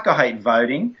 Oh, fuck, I hate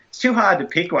voting. It's too hard to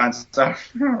pick one, so I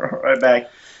wrote back,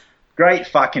 great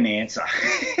fucking answer.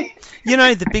 You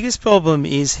know, the biggest problem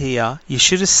is here, you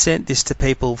should have sent this to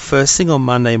people first thing on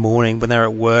Monday morning when they're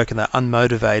at work and they're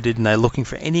unmotivated and they're looking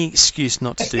for any excuse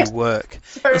not to do work.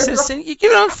 You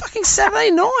give it on fucking Saturday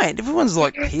night. Everyone's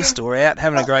like pissed or out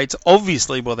having a great time.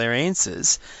 Obviously, by their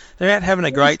answers, they're out having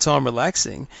a great time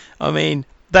relaxing. I mean,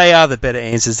 they are the better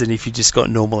answers than if you just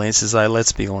got normal answers, though,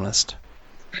 let's be honest.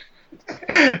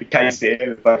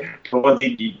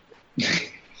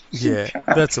 Yeah,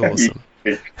 that's awesome.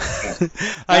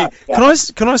 Hey, can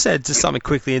I say just something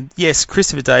quickly? And yes,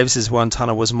 Christopher Davis's one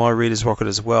tonner was my reader's rocket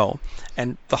as well,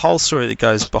 and the whole story that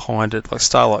goes behind it, like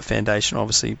Starlight Foundation,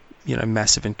 obviously, you know,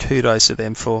 massive, and kudos to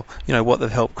them for, you know, what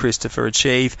they've helped Christopher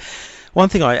achieve. One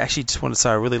thing I actually just want to say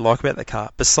I really like about the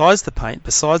car, besides the paint,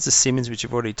 besides the Simmons, which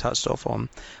you've already touched off on,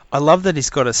 I love that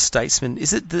he's got a Statesman.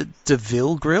 Is it the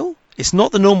DeVille grill? It's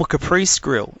not the normal Caprice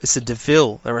grill. It's a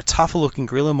DeVille. They're a tougher looking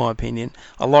grill in my opinion.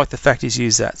 I like the fact he's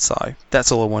used that. So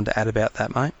that's all I wanted to add about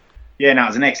that, mate. Yeah, no, it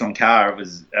was an excellent car. It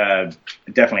was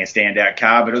definitely a standout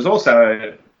car, but it was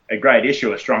also a great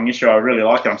issue, a strong issue. I really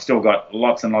liked it. I've still got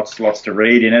lots and lots to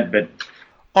read in it, but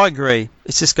I agree.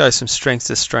 It just goes from strength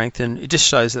to strength, and it just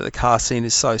shows that the car scene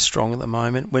is so strong at the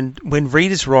moment. When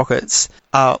Reader's Rockets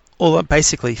are all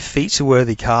basically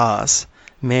feature-worthy cars,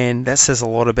 man, that says a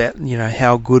lot about, you know,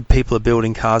 how good people are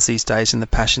building cars these days and the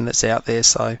passion that's out there.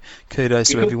 So kudos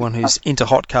to everyone who's into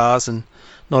hot cars and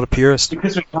not a purist.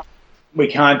 Because we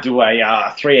can't do a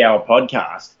 3-hour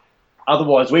podcast.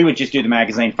 Otherwise, we would just do the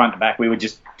magazine front to back. We would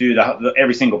just do the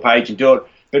every single page and do it.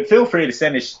 But feel free to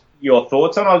send us your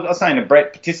thoughts on. I was saying to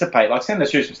Brett, participate. Like, send us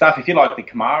through some stuff. If you like the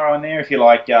Camaro in there, if you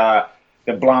like the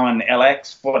blowing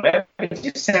LX, whatever,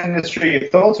 just send us through your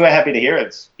thoughts. We're happy to hear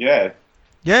it.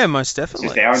 Yeah, most definitely.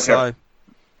 It's just our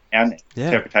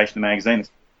interpretation of the magazine.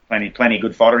 There's plenty of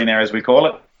good fodder in there, as we call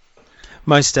it.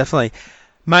 Most definitely.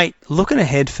 Mate, looking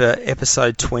ahead for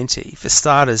episode 20, for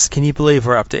starters, can you believe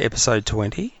we're up to episode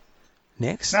 20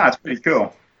 next? No, it's pretty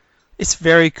cool. It's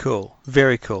very cool,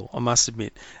 I must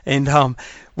admit. And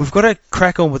we've got to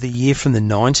crack on with a year from the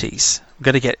 90s. We've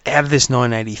got to get out of this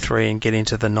 1983 and get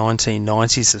into the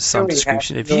 1990s of some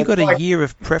description. Have you got a year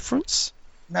of preference?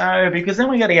 No, because then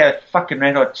we got to go fucking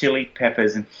Red Hot Chili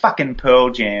Peppers and fucking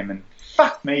Pearl Jam and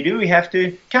fuck me, do we have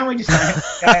to? Can't we just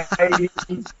stay in the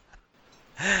 80s?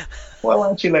 Why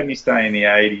won't you let me stay in the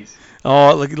 80s?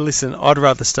 Oh, look, listen, I'd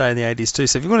rather stay in the 80s too.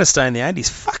 So if you want to stay in the 80s,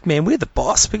 fuck man, we're the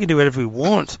boss. We can do whatever we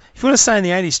want. If you want to stay in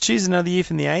the 80s, choose another year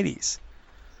from the 80s.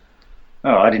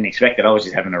 Oh, I didn't expect that. I was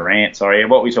just having a rant. Sorry,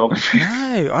 what were we talking about?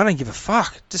 No, I don't give a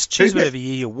fuck. Just choose whatever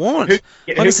year you want.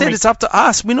 Like I said, it's up to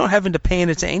us. We're not having to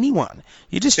pander to anyone.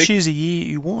 You just choose a year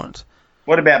you want.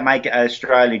 What about make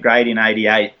Australia great in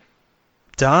 88?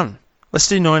 Done. Let's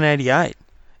do 1988.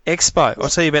 Expo. I'll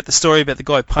tell you about the story about the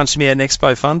guy who punched me at an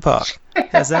Expo fun park.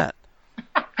 How's that?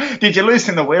 Did you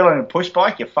loosen the wheel on a push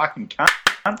bike, you fucking cunt?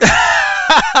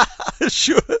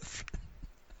 Sure.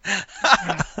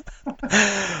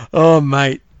 Oh,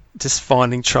 mate, just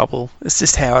finding trouble. It's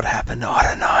just how it happened. I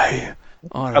don't know.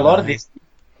 A lot of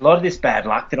this bad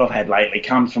luck that I've had lately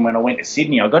comes from when I went to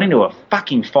Sydney. I got into a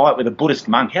fucking fight with a Buddhist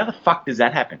monk. How the fuck does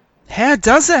that happen? How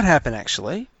does that happen,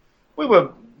 actually?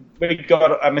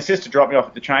 My sister dropped me off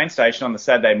at the train station on the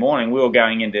Saturday morning. We were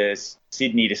going into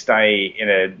Sydney to stay in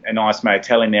a nice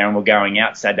motel in there, and we're going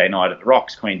out Saturday night at the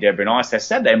Rocks, Queen Deborah and I. So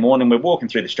Saturday morning, we're walking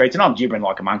through the streets, and I'm gibbering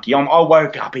like a monkey. I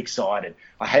woke up excited.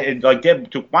 Deb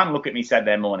took one look at me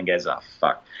Saturday morning and goes, oh,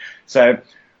 fuck. So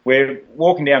we're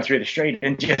walking down through the street,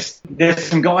 and just there's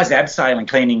some guys abseiling,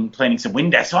 cleaning some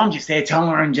windows. So I'm just there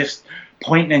telling her and just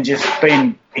pointing and just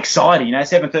being excited,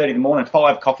 7:30 in the morning,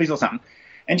 5 coffees or something.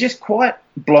 And just quite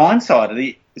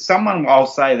blindsided, someone I'll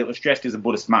say that was dressed as a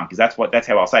Buddhist monk, because that's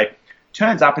how I'll say it,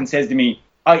 turns up and says to me,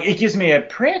 he gives me a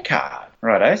prayer card,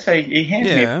 righto? So he hands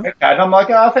me a prayer card, and I'm like,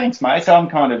 oh, thanks, mate. So I'm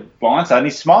kind of blindsided, and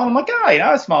he's smiling. I'm like, oh,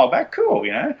 I smile back, cool,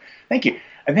 thank you.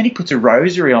 And then he puts a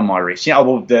rosary on my wrist,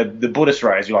 the Buddhist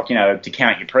rosary, to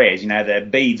count your prayers, the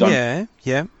beads on.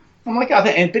 Yeah. I'm like,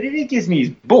 but he gives me his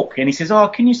book, and he says, oh,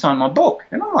 can you sign my book?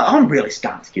 And I'm like, I'm really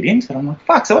starting to get into it. I'm like,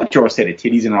 fuck, so I draw a set of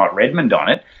titties and write Redmond on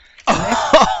it.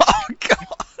 Oh, God.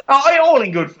 Oh, all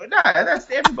in good. No,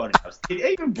 that's everybody else.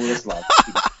 Even Buddhists love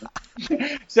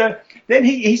it. So then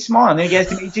he smiled, and he goes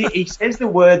to me, he says the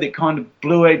word that kind of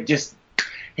blew it,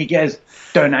 he goes,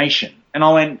 donation. And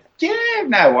I went, yeah,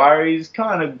 no worries,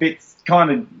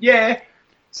 yeah.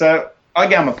 So I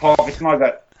go in my pockets, and I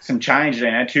got some change,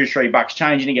 $2-3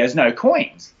 change, and he goes, no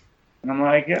coins. And I'm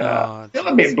like, still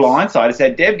a bit blindsided.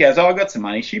 So Deb goes, I got some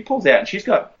money. She pulls out and she's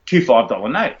got 2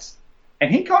 $5 notes.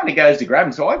 And he kind of goes to grab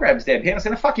him. So I grabs Deb's hand. I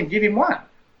said, fucking give him one.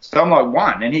 So I'm like,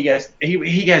 one. And he goes,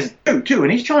 two.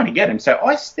 And he's trying to get him. So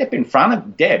I step in front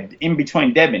of Deb, in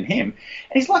between Deb and him.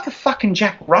 And he's like a fucking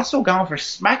Jack Russell going for a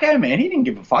smacko, man. He didn't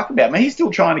give a fuck about me. He's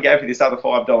still trying to go for this other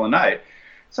 $5 note.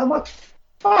 So I'm like,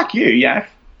 fuck you,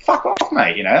 fuck off,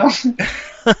 mate,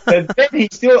 So then he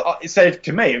still, so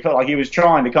to me, it felt like he was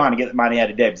trying to kind of get the money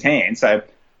out of Deb's hand. So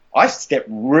I stepped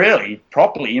really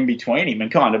properly in between him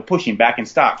and kind of push him back and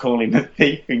start calling him a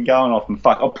thief and going off and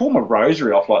fuck. I pull my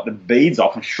rosary off, like the beads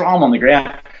off, and throw them on the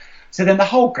ground. So then the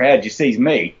whole crowd just sees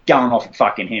me going off and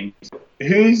fucking him.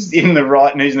 Who's in the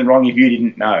right and who's in the wrong if you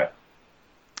didn't know?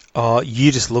 Oh,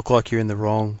 you just look like you're in the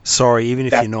wrong. Sorry, even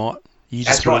if you're not. You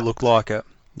just sort of look like it.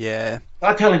 Yeah.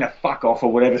 I tell him to fuck off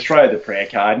or whatever, throw the prayer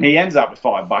card, and he ends up with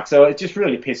 $5. So it just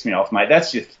really pissed me off, mate.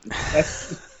 That's just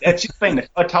been.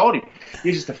 I told him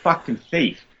you're just a fucking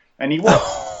thief, and he was.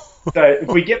 So if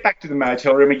we get back to the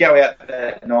motel room, we go out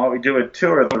that night, we do a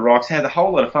tour of the rocks, had a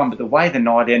whole lot of fun. But the way the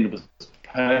night ended was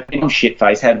perfect. I'm shit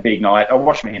faced, had a big night. I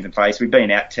washed my hands and face. We've been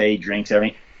out, tea, drinks,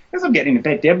 everything. As I'm getting into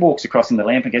bed, Deb walks across in the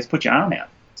lamp and goes, "Put your arm out."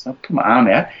 So I put my arm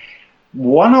out.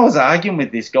 When I was arguing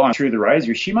with this guy through the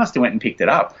rosary, she must have went and picked it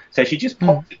up. So she just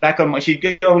popped it back on my... She'd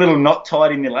got a little knot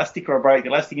tied in the elastic, or I broke the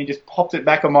elastic, and just popped it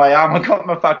back on my arm. I got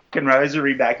my fucking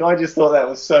rosary back. I just thought that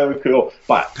was so cool.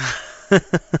 But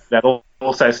that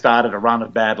also started a run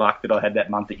of bad luck that I had that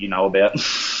month that you know about.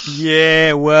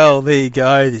 Yeah, well, there you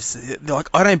go.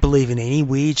 I don't believe in any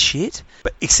weird shit,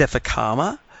 but except for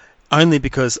karma. Only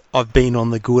because I've been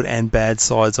on the good and bad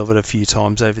sides of it a few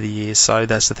times over the years. So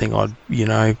that's the thing.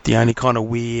 The only kind of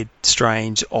weird,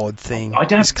 strange, odd thing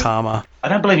is karma. I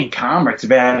don't believe in karma. It's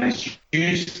about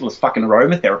useless fucking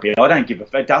aromatherapy. I don't give a...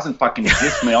 It doesn't fucking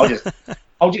exist for me. I'll just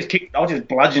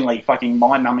bludgeoningly, fucking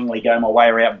mind-numbingly go my way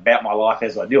around about my life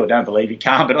as I do. I don't believe in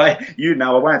karma. But I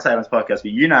won't say it on this podcast,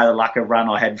 but the luck of run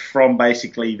I had from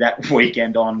basically that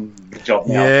weekend on the job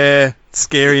now. Yeah,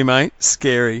 scary, mate.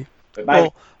 Scary.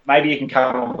 But maybe you can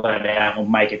come on out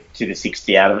and make it to the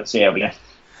 60 out of it. See how we go.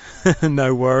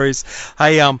 No worries.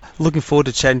 Hey, looking forward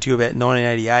to chatting to you about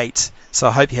 1988. So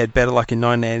I hope you had better luck in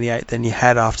 1988 than you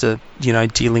had after,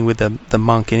 dealing with the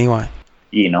monk anyway.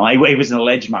 He was an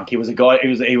alleged monk. He was a guy.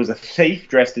 He was a thief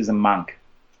dressed as a monk.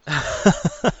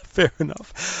 Fair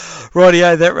enough.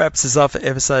 Rightio, that wraps us up for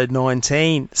episode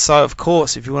 19. So, of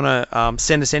course, if you want to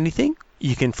send us anything,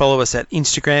 you can follow us at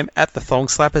Instagram at the Thong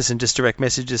Slappers and just direct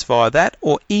messages via that,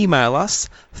 or email us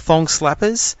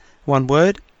thongslappers, one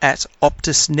word, at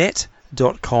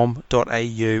optusnet.com.au,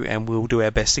 and we'll do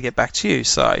our best to get back to you.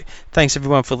 So thanks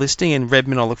everyone for listening, and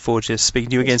Redmond, I look forward to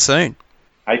speaking to you again soon.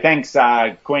 Hey, thanks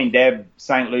Queen Deb,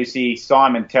 St. Lucie,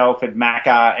 Simon Telford,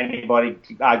 Macca, anybody,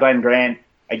 Glenn Grant.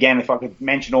 Again, if I could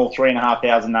mention all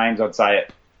 3,500 names, I'd say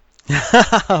it.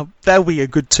 That'll be a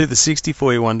good 2 to 60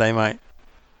 for you one day, mate.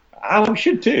 We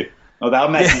should too. They'll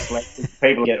make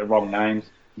people get the wrong names.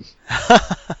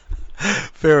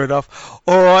 Fair enough.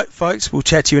 All right, folks, we'll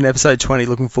chat to you in episode 20.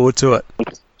 Looking forward to it.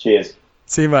 Cheers.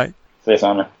 See you, mate. See you,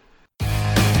 Simon.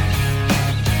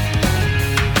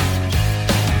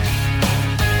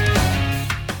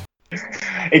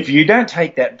 If you don't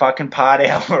take that fucking part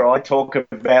out where I talk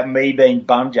about me being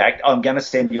bumjacked, I'm going to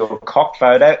send you a cock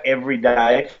photo every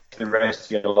day for the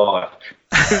rest of your life.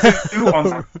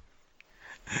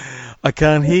 I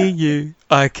can't hear you.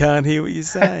 I can't hear what you're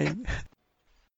saying.